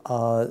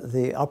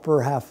 the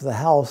upper half of the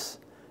house,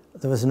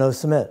 there was no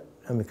cement,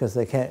 because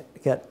they can't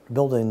get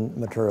building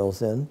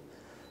materials in.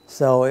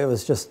 So it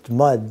was just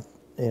mud,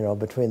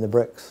 between the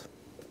bricks.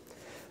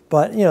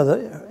 But,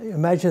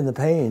 imagine the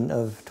pain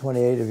of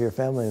 28 of your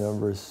family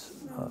members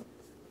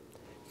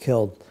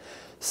killed.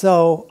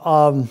 So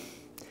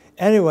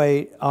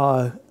anyway,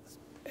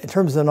 in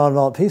terms of the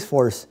Nonviolent Peace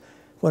Force,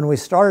 when we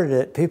started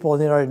it, people in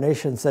the United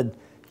Nations said,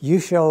 you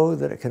show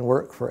that it can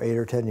work for 8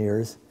 or 10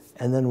 years,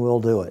 and then we'll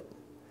do it.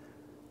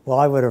 Well,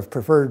 I would have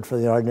preferred for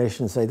the United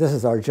Nations to say, this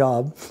is our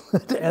job,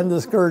 to end the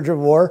scourge of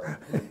war,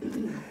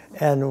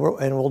 and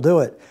we'll do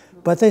it.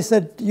 But they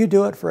said, you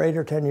do it for 8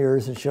 or 10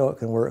 years and show it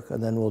can work,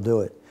 and then we'll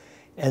do it.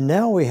 And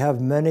now we have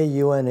many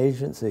UN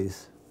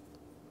agencies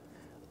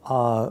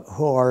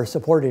who are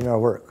supporting our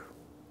work.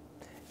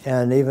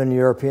 And even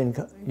European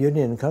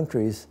Union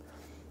countries,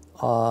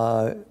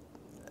 the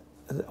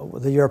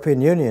European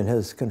Union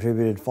has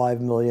contributed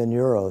 5 million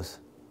euros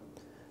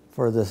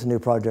for this new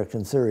project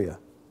in Syria.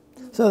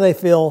 So they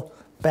feel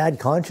bad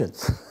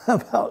conscience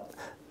about,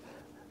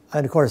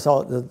 and of course,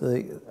 I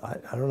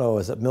don't know,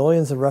 is it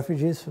millions of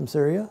refugees from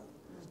Syria?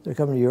 They're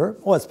coming to Europe?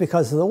 Well, it's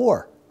because of the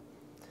war.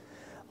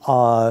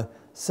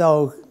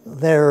 So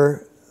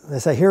they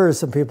say, here are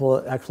some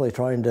people actually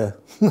trying to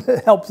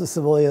help the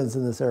civilians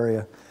in this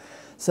area.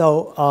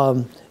 So,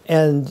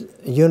 and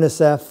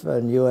UNICEF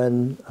and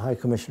UN High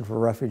Commission for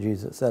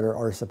Refugees, et cetera,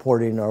 are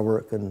supporting our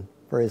work in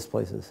various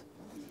places.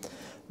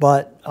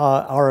 But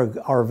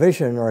our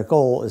vision, our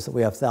goal is that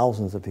we have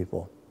thousands of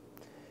people,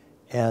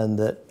 and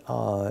that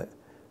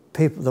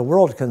the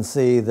world can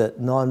see that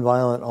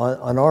nonviolent,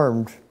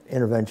 unarmed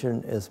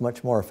intervention is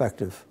much more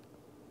effective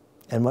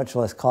and much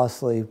less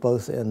costly,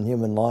 both in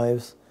human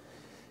lives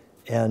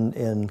and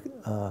in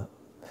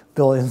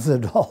billions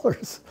of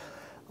dollars,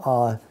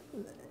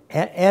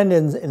 and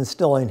in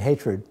instilling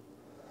hatred,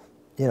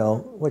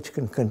 which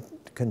can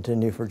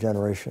continue for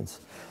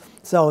generations.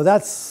 So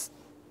that's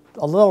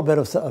a little bit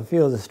of a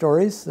few of the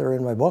stories that are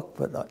in my book,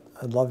 but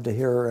I'd love to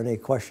hear any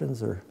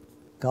questions or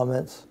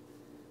comments.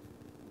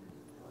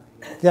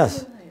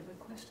 Yes? I have a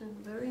question,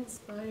 very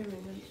inspiring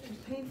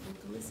and painful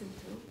to listen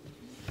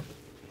to.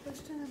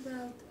 Question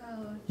about...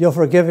 You'll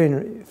forgive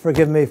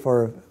me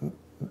for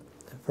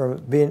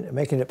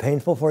making it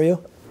painful for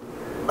you?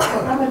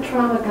 I'm a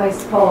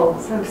traumatized Pole,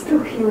 so I'm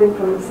still healing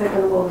from the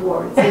Second World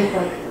War. It seems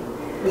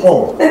like...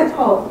 Pole?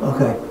 Pole.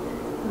 Okay.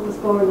 I was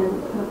born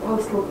in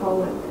postal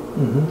Poland.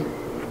 Mm-hmm.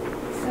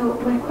 So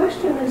my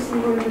question is, you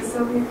were in the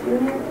Soviet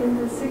Union in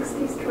the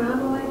 60s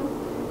traveling,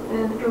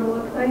 and from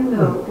what I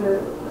know,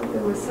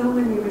 there were so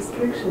many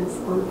restrictions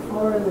on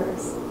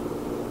foreigners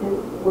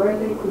and where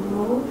they could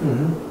move.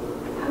 Mm-hmm.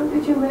 How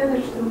did you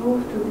manage to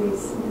move to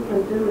these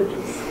different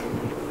villages?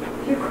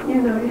 You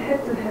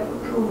had to have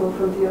approval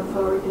from the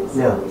authorities,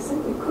 yeah. So you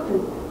simply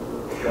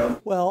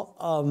couldn't. Well,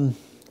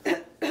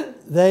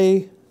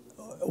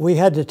 we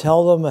had to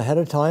tell them ahead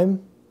of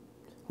time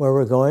where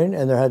we're going,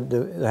 and there had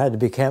to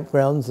be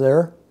campgrounds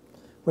there,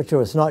 which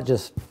was not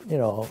just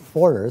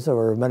foreigners. There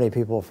were many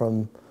people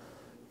from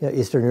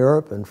Eastern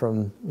Europe and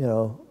from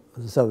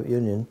the Soviet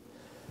Union.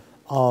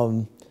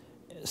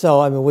 So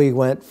I mean, we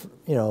went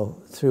you know,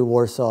 through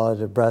Warsaw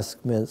to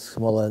Brest, Minsk,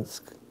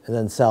 Smolensk, and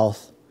then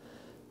south,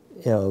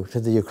 you know, to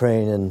the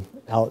Ukraine and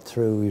out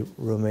through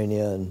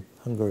Romania and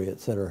Hungary,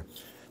 etc.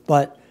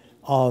 But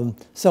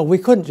so we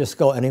couldn't just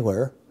go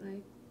anywhere.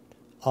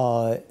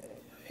 Right.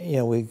 You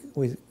know, we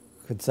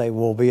could say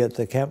we'll be at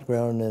the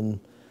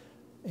campground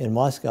in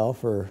Moscow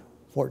for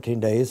 14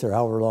 days or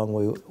however long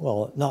we,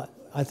 well, not,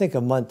 I think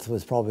a month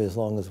was probably as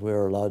long as we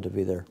were allowed to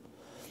be there.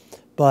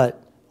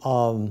 But,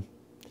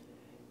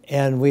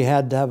 and we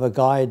had to have a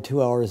guide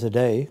 2 hours a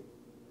day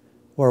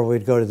where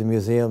we'd go to the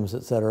museums,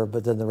 et cetera,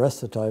 but then the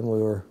rest of the time we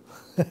were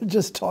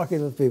just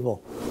talking with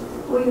people.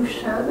 Were you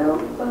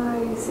shadowed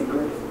by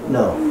secret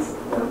No. agents?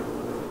 No.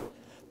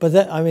 But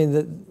that, I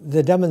mean,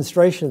 the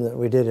demonstration that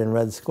we did in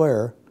Red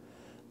Square,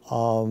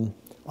 I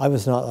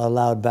was not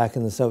allowed back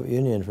in the Soviet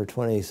Union for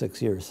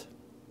 26 years.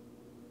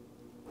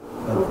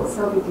 Well, the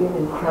Soviet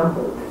Union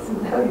crumbled, so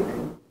now you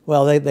can.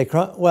 Well,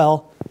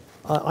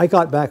 I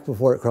got back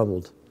before it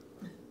crumbled.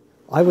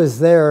 I was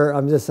there,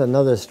 just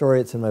another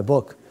story, it's in my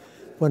book,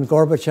 when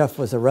Gorbachev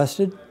was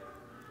arrested,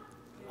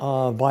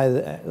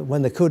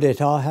 when the coup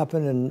d'etat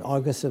happened in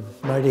August of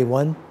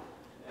 '91,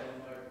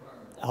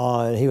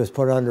 and he was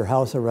put under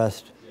house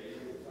arrest.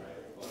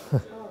 Oh,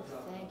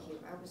 thank you.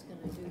 I was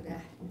going to do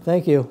that.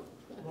 Thank you.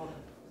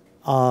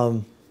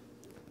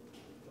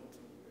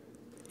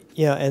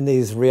 Yeah, and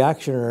these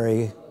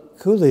reactionary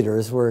coup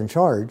leaders were in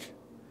charge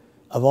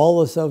of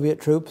all the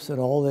Soviet troops and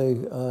all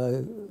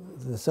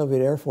the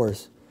Soviet Air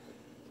Force.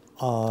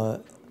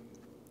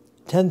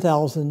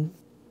 10,000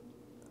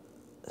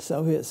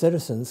 Soviet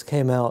citizens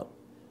came out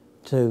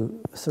to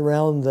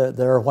surround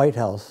their White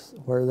House,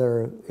 where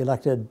their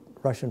elected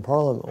Russian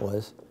parliament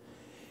was.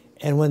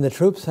 And when the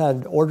troops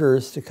had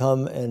orders to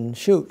come and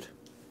shoot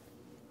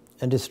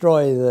and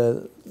destroy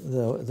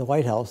the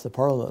White House, the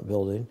Parliament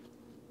building,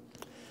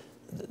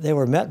 they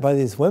were met by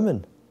these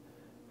women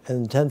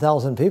and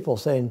 10,000 people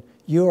saying,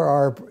 "You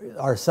are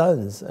our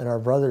sons and our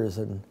brothers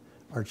and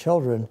our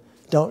children.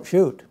 Don't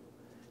shoot."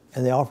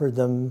 And they offered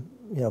them,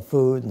 you know,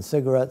 food and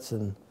cigarettes,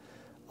 and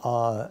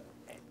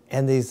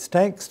these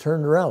tanks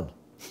turned around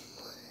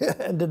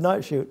and did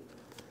not shoot.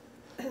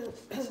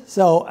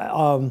 So,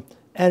 at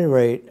any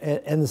rate,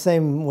 and the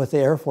same with the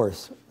Air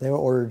Force. They were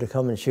ordered to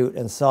come and shoot,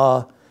 and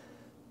saw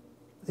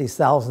these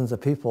thousands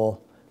of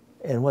people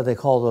in what they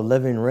called a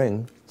living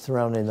ring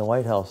surrounding the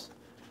White House,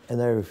 and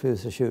they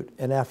refused to shoot.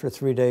 And after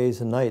 3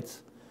 days and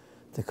nights,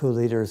 the coup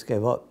leaders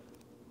gave up.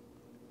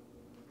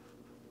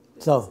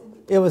 So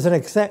it was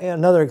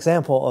another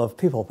example of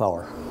people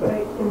power.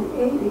 Right, in the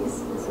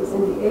 80s, this was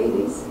in the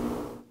 80s.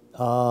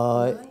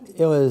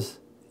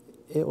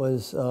 It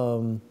was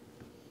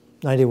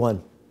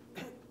 91,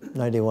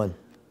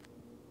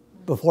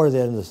 before the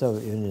end of the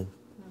Soviet Union.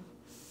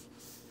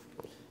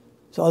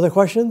 So other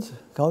questions,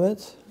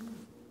 comments?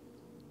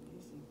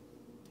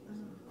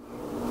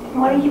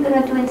 What are you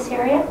going to do in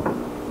Syria?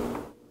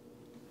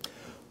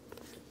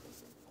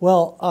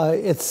 Well,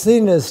 it's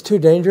seen as too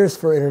dangerous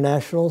for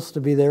internationals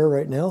to be there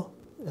right now.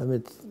 I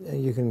mean,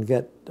 you can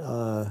get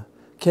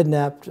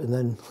kidnapped, and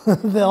then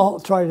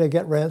they'll try to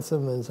get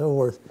ransom and so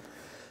forth.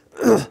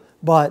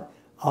 But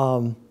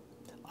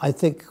I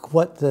think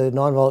what the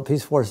Nonviolent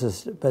Peace Force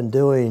has been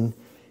doing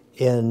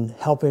in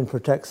helping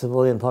protect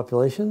civilian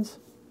populations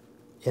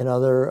in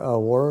other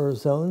war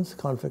zones,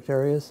 conflict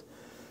areas,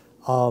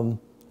 in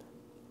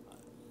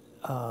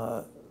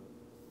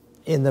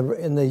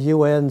the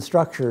UN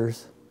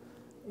structures,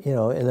 you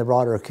know, in the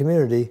broader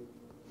community,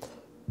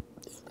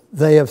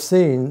 they have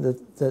seen that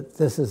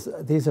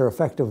these are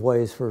effective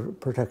ways for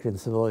protecting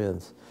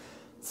civilians.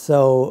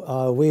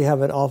 So we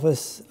have an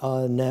office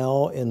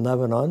now in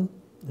Lebanon,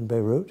 in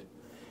Beirut,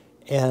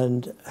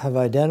 and have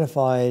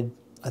identified,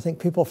 I think,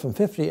 people from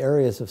 50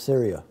 areas of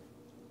Syria,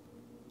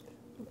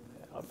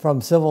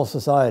 from civil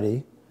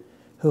society,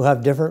 who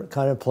have different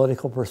kind of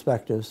political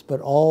perspectives,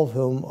 but all of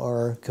whom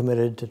are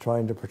committed to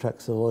trying to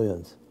protect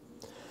civilians.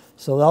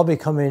 So they'll be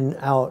coming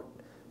out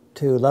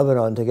to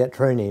Lebanon to get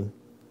training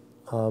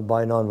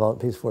by Nonviolent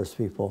Peace Force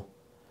people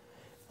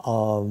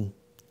on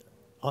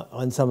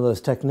some of those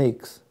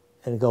techniques,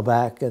 and go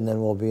back, and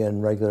then we'll be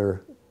in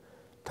regular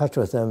touch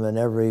with them, and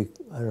every,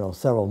 I don't know,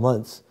 several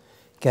months,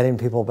 getting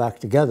people back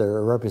together,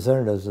 or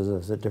representatives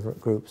of the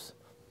different groups,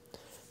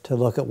 to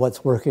look at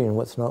what's working and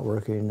what's not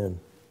working, and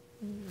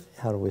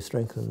how do we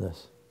strengthen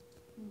this.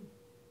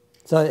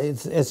 So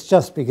it's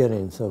just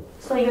beginning. So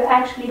you're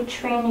actually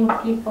training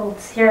people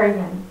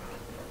Syrian.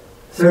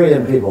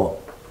 Syrian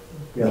people.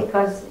 Yeah.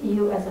 Because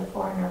you as a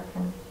foreigner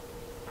can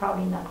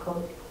probably not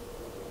go.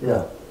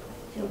 Yeah.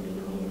 You'll be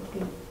needed to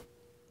be.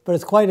 But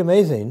it's quite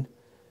amazing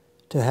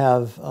to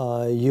have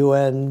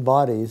UN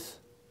bodies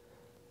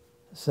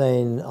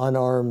saying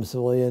unarmed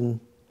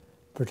civilian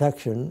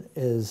protection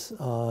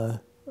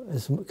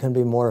can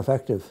be more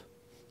effective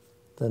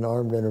than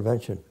armed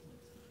intervention.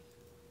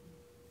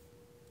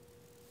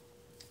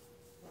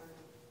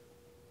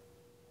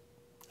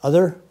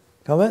 Other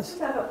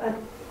comments? I have a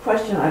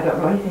question I don't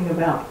know anything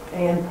about,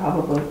 and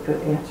probably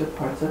could answer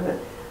parts of it.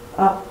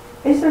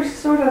 Is there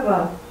sort of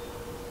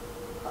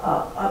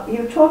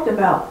you talked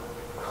about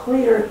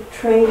clear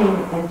training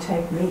and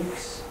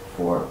techniques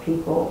for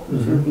people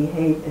to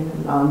behave in a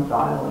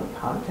nonviolent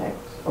context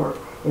or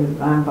in a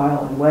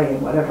nonviolent way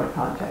in whatever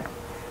context.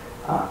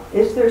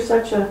 Is there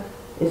such a,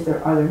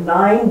 are there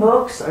 9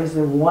 books, or is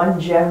there one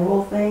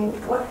general thing?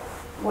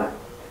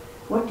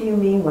 What do you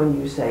mean when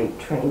you say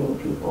training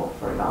people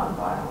for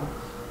nonviolence?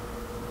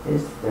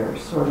 Is there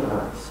sort of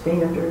a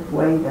standard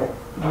way that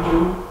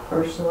you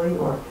personally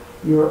or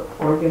your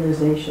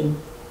organization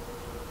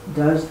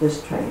does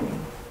this training?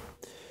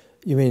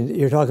 You mean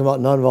you're talking about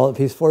nonviolent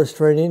peace force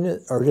training,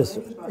 or just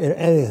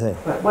anything?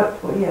 But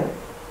yeah,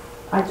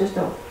 I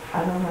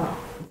don't know.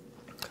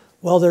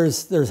 Well,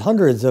 there's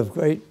hundreds of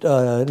great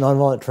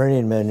nonviolent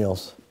training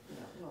manuals,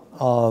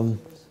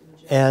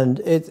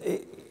 and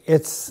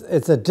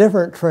it's a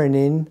different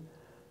training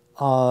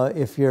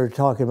if you're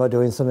talking about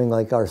doing something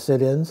like our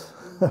sit-ins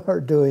or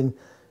doing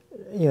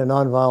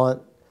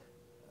nonviolent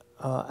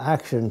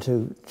action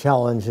to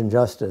challenge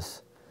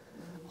injustice,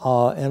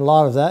 and a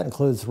lot of that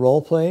includes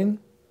role playing.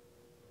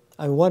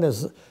 I mean, one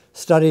is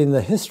studying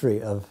the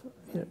history of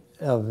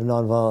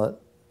nonviolent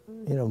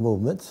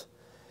movements.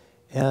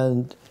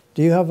 And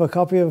do you have a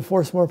copy of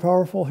Force More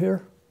Powerful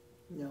here?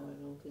 No, I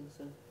don't think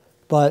so.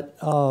 But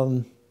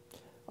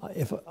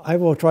if I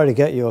will try to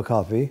get you a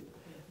copy.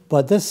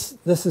 But this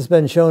has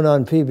been shown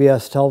on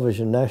PBS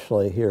television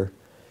nationally here,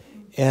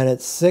 and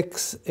it's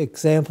 6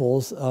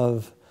 examples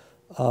of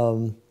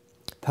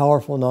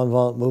powerful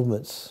nonviolent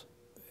movements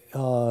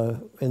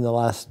in the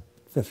last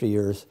 50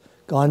 years.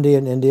 Gandhi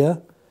in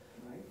India,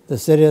 the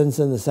sit-ins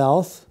in the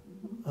South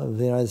of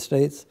the United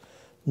States,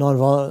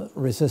 nonviolent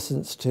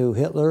resistance to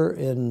Hitler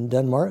in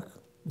Denmark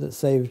that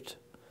saved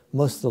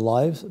most of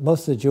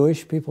the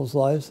Jewish people's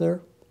lives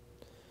there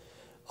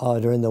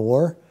during the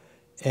war,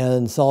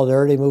 and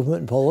solidarity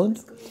movement in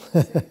Poland.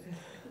 The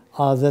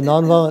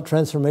nonviolent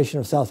transformation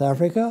of South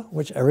Africa,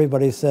 which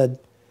everybody said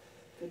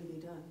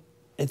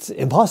it's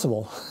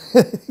impossible.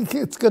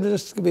 It's going to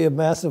just be a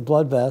massive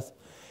bloodbath.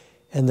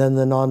 And then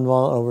the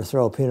nonviolent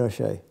overthrow of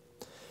Pinochet.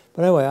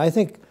 But anyway, I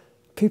think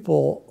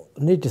people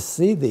need to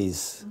see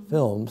these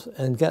films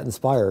and get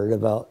inspired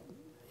about,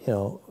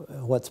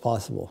 what's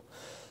possible.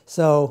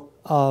 So,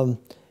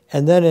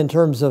 and then in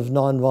terms of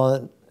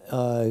nonviolent,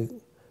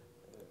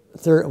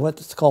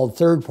 what's called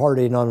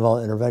third-party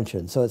nonviolent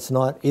intervention. So it's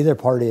not either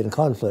party in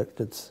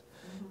conflict; it's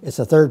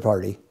a third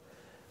party.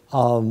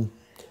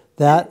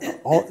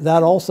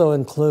 That also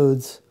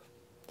includes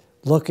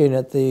looking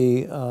at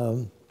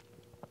the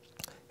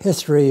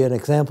history and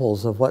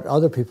examples of what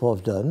other people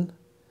have done,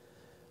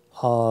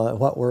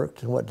 what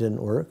worked and what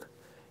didn't work.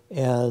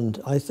 And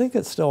I think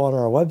it's still on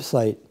our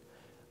website.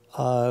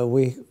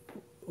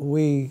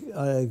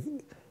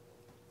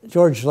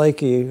 George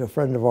Lakey, a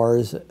friend of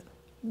ours,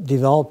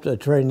 developed a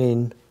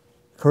training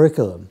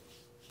curriculum,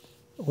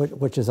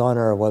 which is on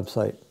our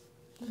website.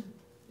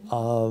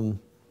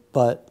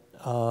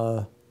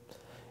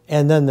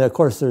 And then, of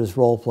course, there's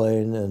role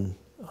playing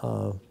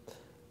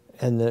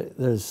and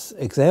there's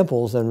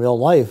examples in real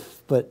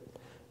life, but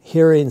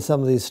hearing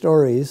some of these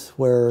stories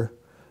where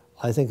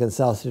I think in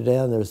South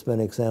Sudan there's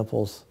been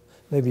examples,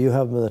 maybe you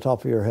have them at the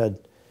top of your head,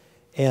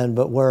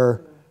 but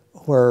where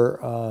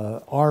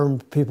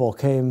armed people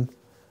came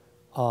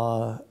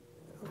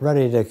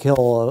ready to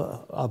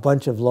kill a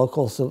bunch of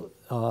local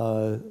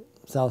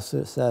South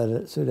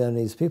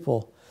Sudanese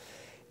people,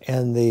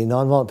 and the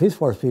nonviolent peace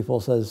force people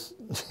says,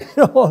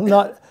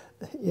 not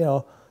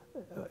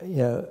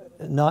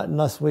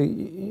unless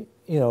we're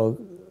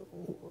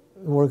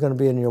going to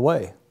be in your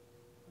way.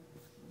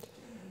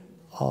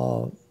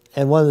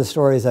 And one of the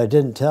stories I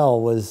didn't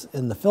tell was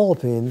in the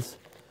Philippines,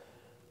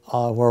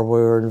 where we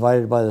were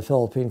invited by the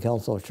Philippine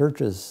Council of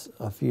Churches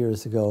a few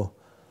years ago.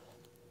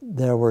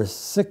 There were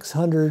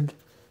 600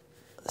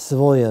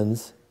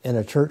 civilians in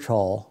a church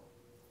hall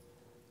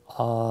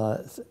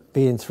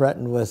being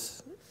threatened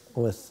with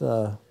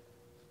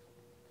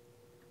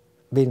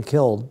being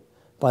killed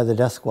by the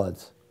death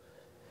squads.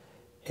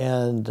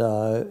 And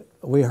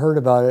we heard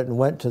about it and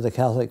went to the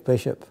Catholic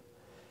bishop,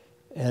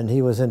 and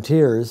he was in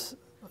tears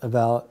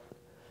about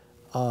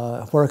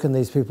where can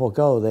these people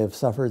go? They've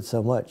suffered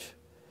so much.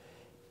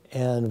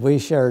 And we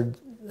shared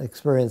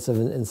experience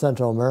in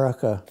Central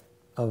America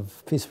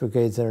of Peace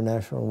Brigades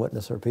International and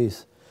Witness for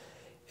Peace.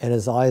 And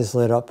his eyes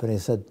lit up and he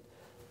said,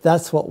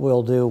 that's what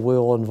we'll do.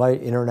 We'll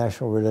invite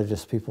international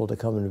religious people to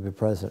come and be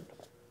present.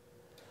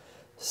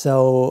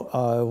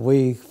 So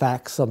we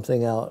faxed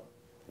something out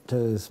to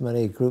as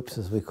many groups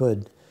as we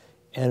could.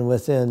 And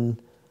within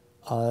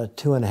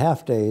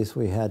 2.5 days,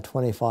 we had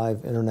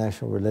 25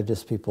 international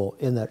religious people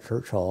in that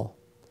church hall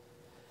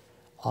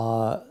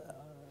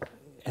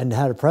and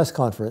had a press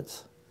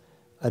conference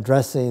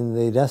addressing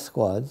the death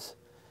squads,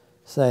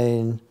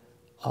 saying,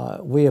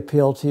 we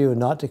appeal to you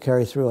not to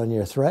carry through on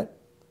your threat,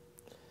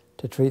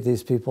 to treat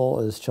these people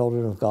as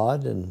children of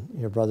God and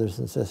your brothers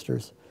and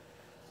sisters,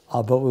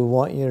 but we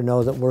want you to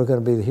know that we're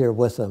going to be here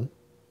with them.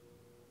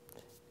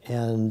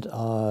 And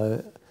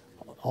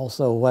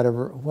also,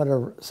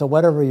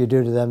 whatever you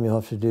do to them, you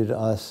have to do to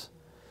us.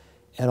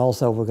 And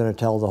also, we're going to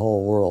tell the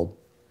whole world.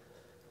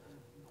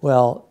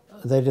 Well,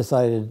 they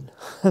decided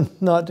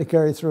not to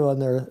carry through on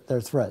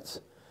their threats.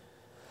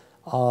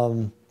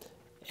 And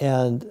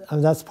I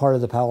mean, that's part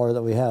of the power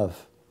that we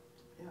have.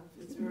 Yeah,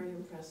 it's very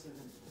impressive,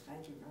 and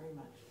thank you very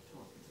much for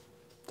talking.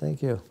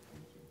 Thank you.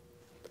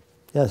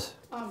 Yes?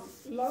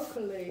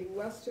 Locally,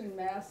 Western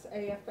Mass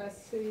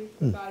AFSC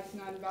provides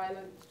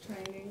nonviolent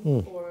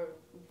training for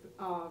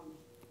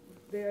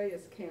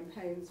various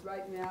campaigns.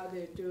 Right now,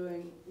 they're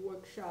doing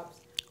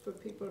workshops for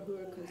people who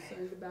are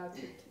concerned about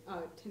the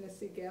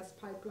Tennessee gas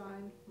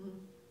pipeline,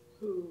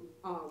 who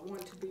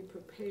want to be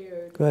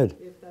prepared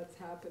if that's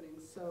happening.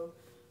 So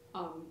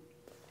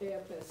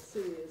AFSC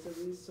is a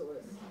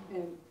resource,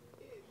 and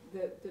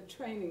the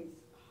training's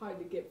hard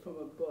to get from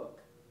a book.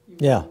 You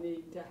really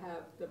need to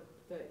have the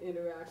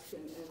interaction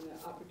and the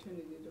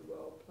opportunity to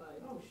role play.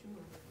 Oh,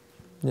 sure.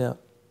 Yeah.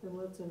 And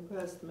what's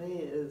impressed me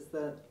is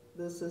that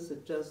this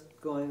isn't just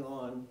going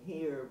on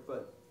here,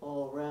 but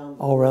all around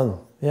the All around,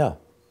 world. yeah.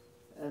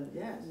 And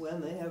when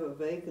they have a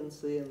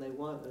vacancy and they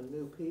want a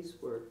new peace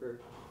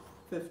worker,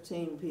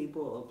 15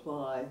 people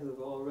apply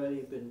who've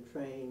already been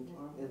trained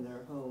in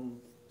their home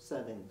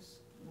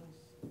settings.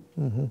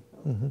 Mm-hmm.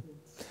 Mm-hmm.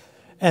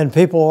 And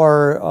people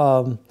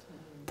are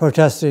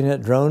protesting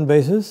at drone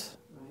bases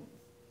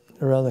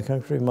around the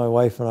country. My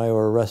wife and I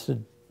were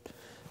arrested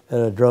at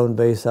a drone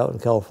base out in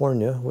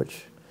California,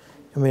 which,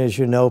 I mean, as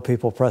you know,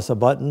 people press a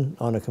button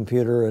on a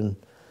computer and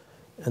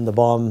the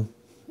bomb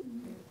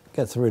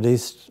gets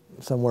released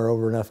somewhere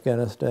over in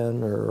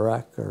Afghanistan or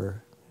Iraq.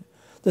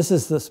 This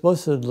is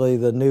supposedly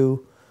the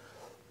new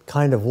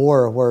kind of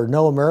war where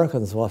no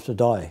Americans will have to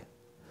die.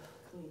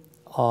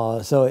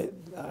 I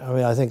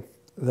mean, I think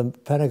the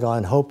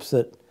Pentagon hopes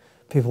that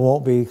people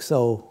won't be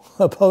so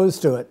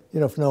opposed to it,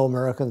 if no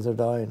Americans are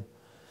dying.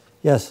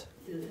 Yes?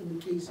 In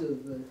the case of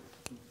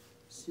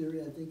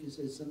Syria, I think you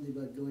said something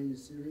about going to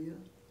Syria.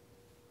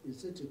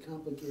 It's such a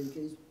complicated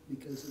case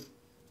because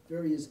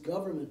various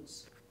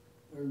governments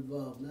are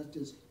involved, not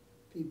just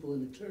people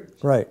in the church.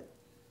 Right.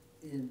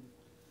 And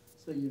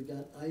so you've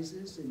got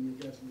ISIS, and you've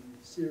got the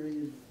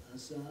Syrian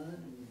Assad,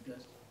 and you've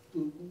got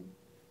Putin,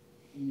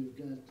 and you've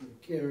got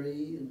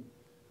Kerry, and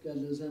God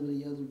knows how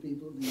many other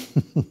people,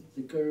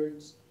 the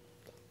Kurds.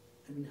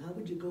 I mean, how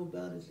would you go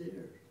about it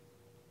there?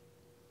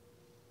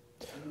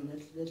 I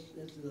mean,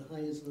 that's the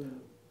highest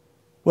level.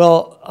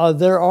 Well,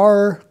 there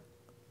are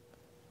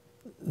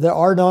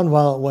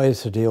nonviolent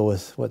ways to deal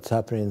with what's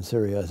happening in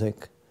Syria, I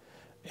think.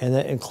 And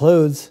that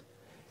includes,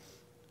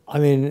 I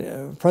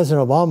mean,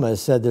 President Obama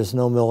has said there's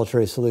no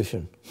military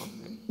solution.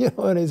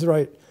 And he's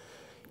right.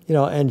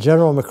 And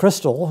General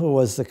McChrystal, who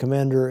was the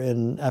commander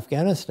in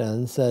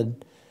Afghanistan,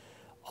 said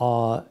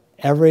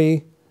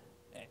every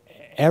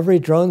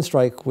drone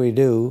strike we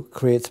do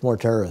creates more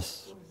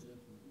terrorists.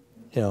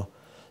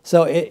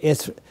 So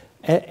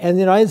and the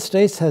United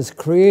States has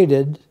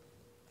created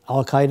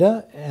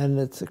Al-Qaeda and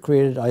it's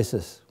created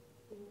ISIS.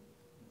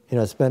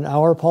 It's been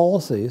our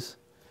policies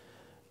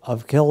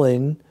of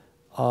killing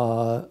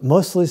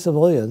mostly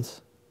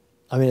civilians.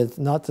 I mean, it's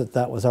not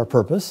that was our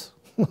purpose,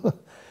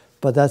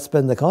 but that's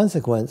been the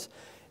consequence.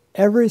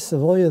 Every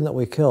civilian that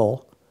we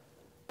kill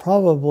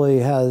probably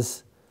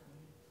has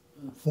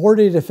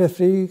 40 to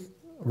 50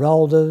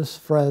 relatives,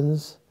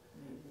 friends,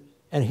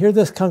 and here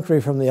this country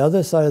from the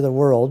other side of the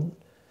world,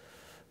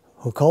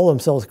 who call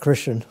themselves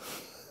Christian,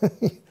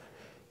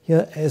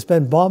 has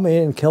been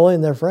bombing and killing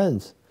their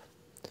friends.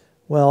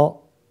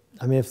 Well,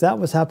 I mean, if that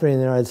was happening in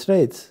the United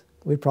States,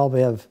 we'd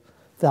probably have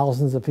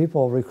thousands of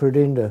people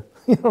recruiting to,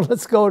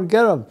 let's go and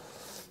get them.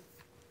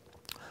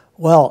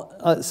 Well,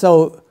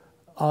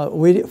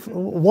 we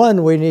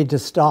need to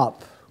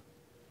stop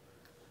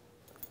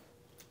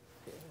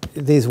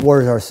these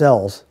wars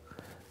ourselves.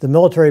 The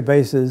military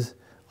bases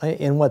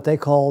in what they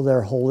call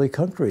their holy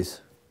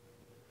countries.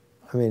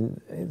 I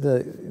mean,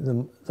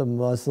 the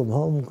Muslim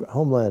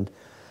homeland.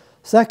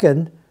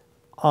 Second,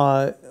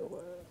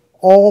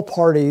 all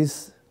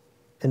parties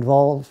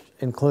involved,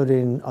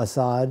 including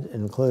Assad,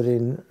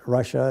 including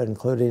Russia,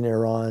 including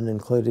Iran,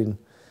 including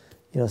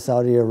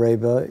Saudi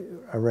Arabia,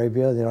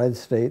 the United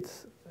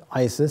States,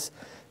 ISIS,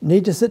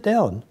 need to sit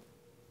down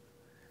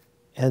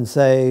and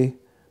say,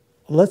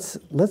 let's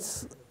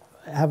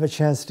have a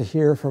chance to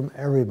hear from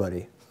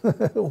everybody.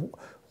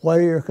 What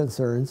are your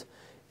concerns?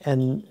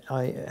 And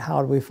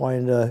how do we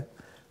find a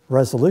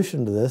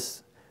resolution to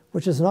this,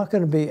 which is not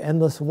going to be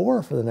endless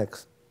war for the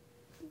next,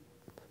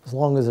 as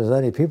long as there's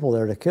any people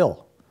there to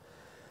kill.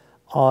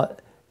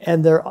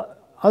 And there are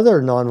other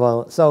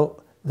nonviolent,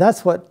 so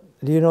that's what,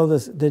 do you know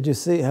this,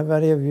 have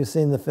any of you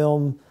seen the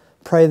film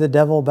Pray the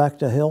Devil Back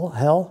to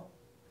Hell?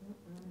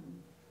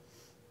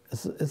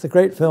 It's a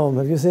great film.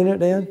 Have you seen it,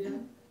 Dan? Yeah.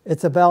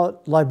 It's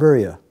about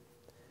Liberia.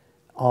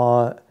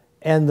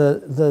 And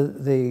there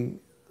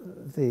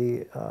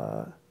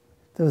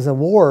was a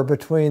war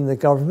between the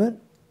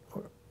government,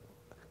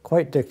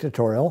 quite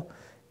dictatorial,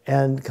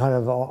 and kind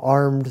of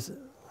armed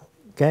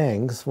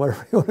gangs,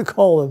 whatever you want to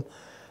call them,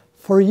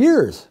 for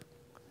years.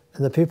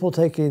 And the people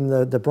taking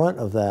the brunt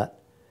of that.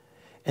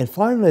 And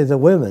finally, the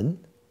women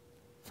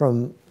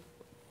from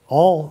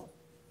all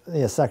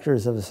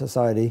sectors of the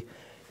society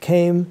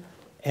came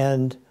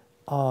and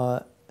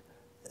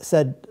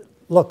said,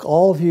 look,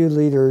 all of you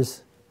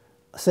leaders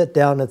sit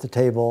down at the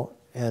table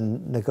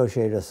and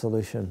negotiate a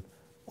solution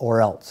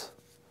or else.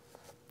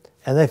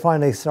 And they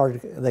finally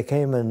they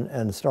came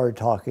and started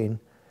talking,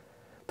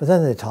 but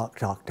then they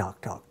talk,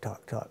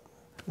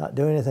 not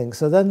do anything.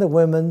 So then the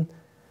women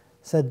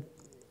said,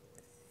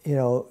 you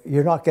know,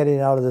 you're not getting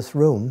out of this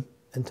room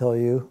until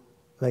you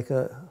make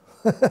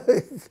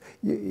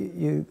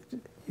you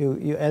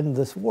end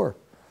this war.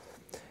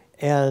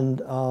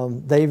 And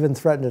they even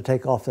threatened to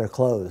take off their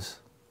clothes.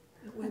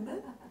 The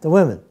women? The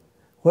women,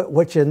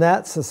 which in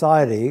that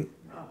society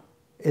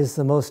is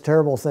the most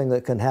terrible thing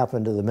that can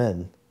happen to the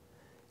men.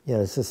 You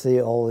know, to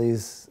see all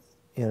these,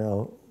 you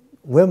know,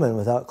 women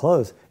without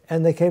clothes.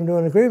 And they came to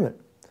an agreement.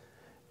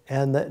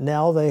 And that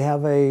now they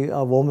have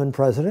a woman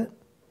president,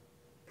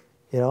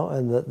 you know,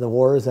 and the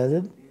war is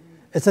ended.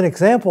 It's an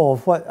example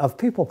of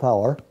people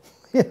power,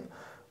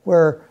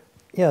 where,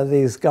 you know,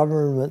 these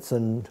governments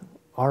and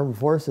armed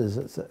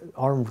forces,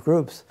 armed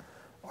groups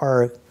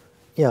are,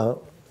 you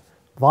know,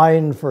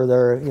 vying for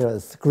their, you know,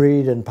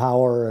 greed and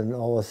power and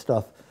all this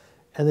stuff.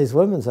 And these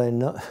women say,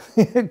 no,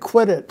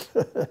 quit it,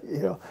 you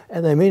know,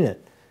 and they mean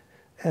it,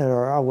 and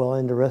are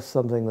willing to risk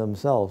something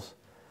themselves.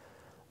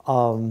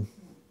 I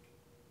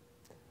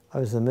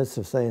was in the midst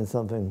of saying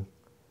something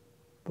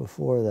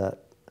before that.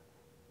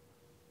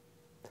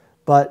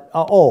 But,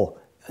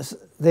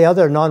 the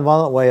other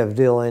nonviolent way of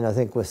dealing, I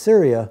think, with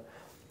Syria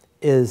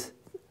is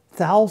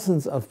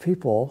thousands of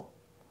people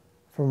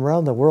from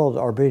around the world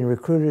are being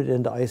recruited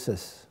into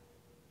ISIS,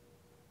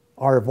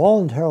 are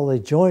voluntarily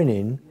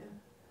joining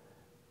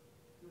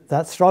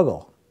that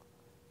struggle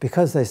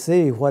because they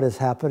see what is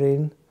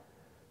happening,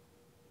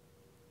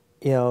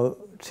 you know,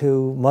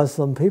 to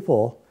Muslim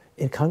people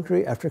in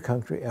country after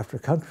country after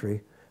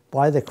country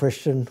by the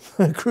Christian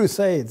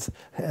crusades,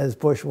 as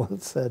Bush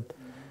once said,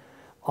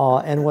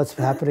 and what's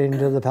happening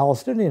to the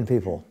Palestinian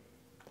people,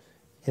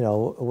 you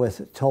know,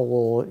 with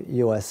total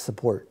U.S.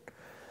 support.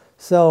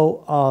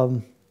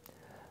 So,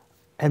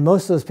 and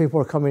most of those people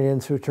are coming in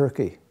through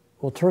Turkey.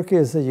 Well, Turkey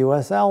is a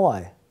U.S.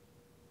 ally.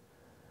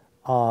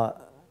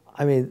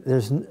 I mean,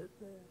 there's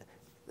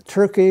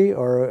Turkey,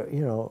 or,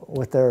 you know,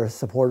 with their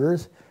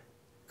supporters,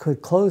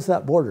 could close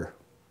that border.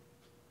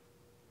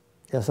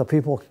 You know, so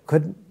people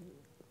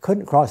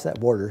couldn't cross that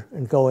border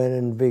and go in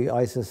and be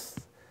ISIS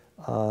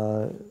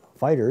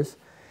fighters,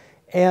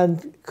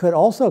 and could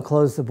also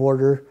close the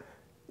border.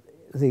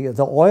 The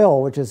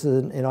oil, which is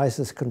in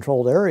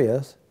ISIS-controlled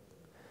areas,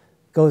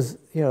 goes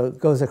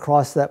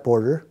across that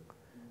border,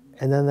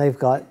 and then they've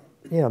got,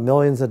 you know,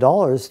 millions of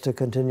dollars to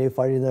continue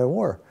fighting their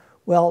war.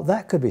 Well,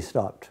 that could be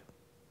stopped,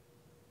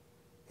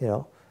 you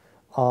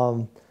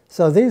know.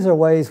 So these are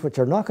ways which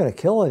are not going to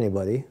kill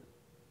anybody,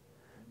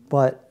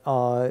 but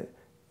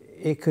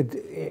it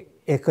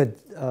could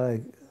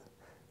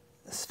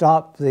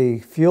stop the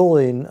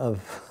fueling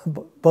of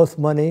both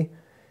money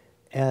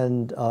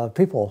and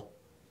people,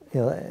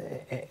 you know,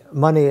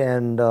 money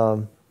and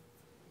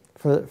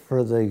for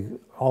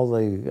all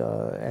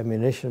the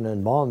ammunition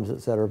and bombs,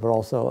 et cetera, but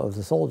also of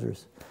the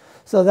soldiers.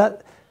 So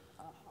that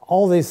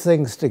all these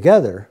things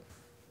together.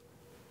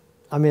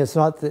 I mean, it's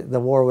not that the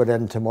war would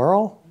end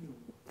tomorrow,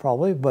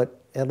 probably, but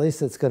at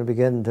least it's going to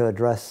begin to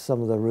address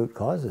some of the root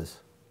causes.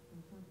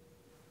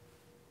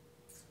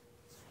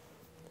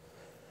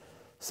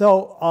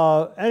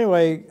 So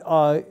anyway,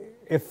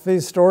 if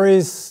these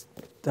stories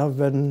have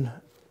been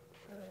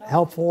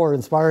helpful or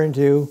inspiring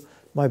to you,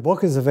 my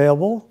book is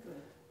available.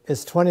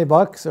 It's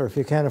 $20, or if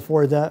you can't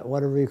afford that,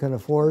 whatever you can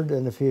afford.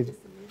 And if you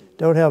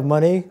don't have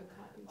money,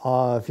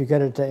 if you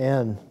get it to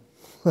Anne,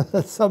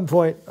 at some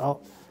point,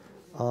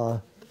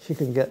 she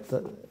can get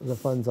the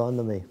funds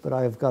onto me. But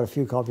I've got a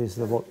few copies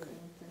of the book.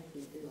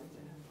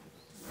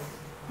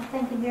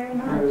 Thank you very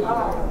much.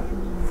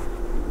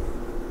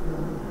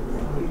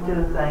 We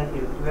do thank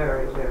you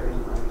very, very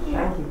much.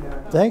 Yeah. Thank you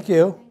very much. Thank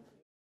you.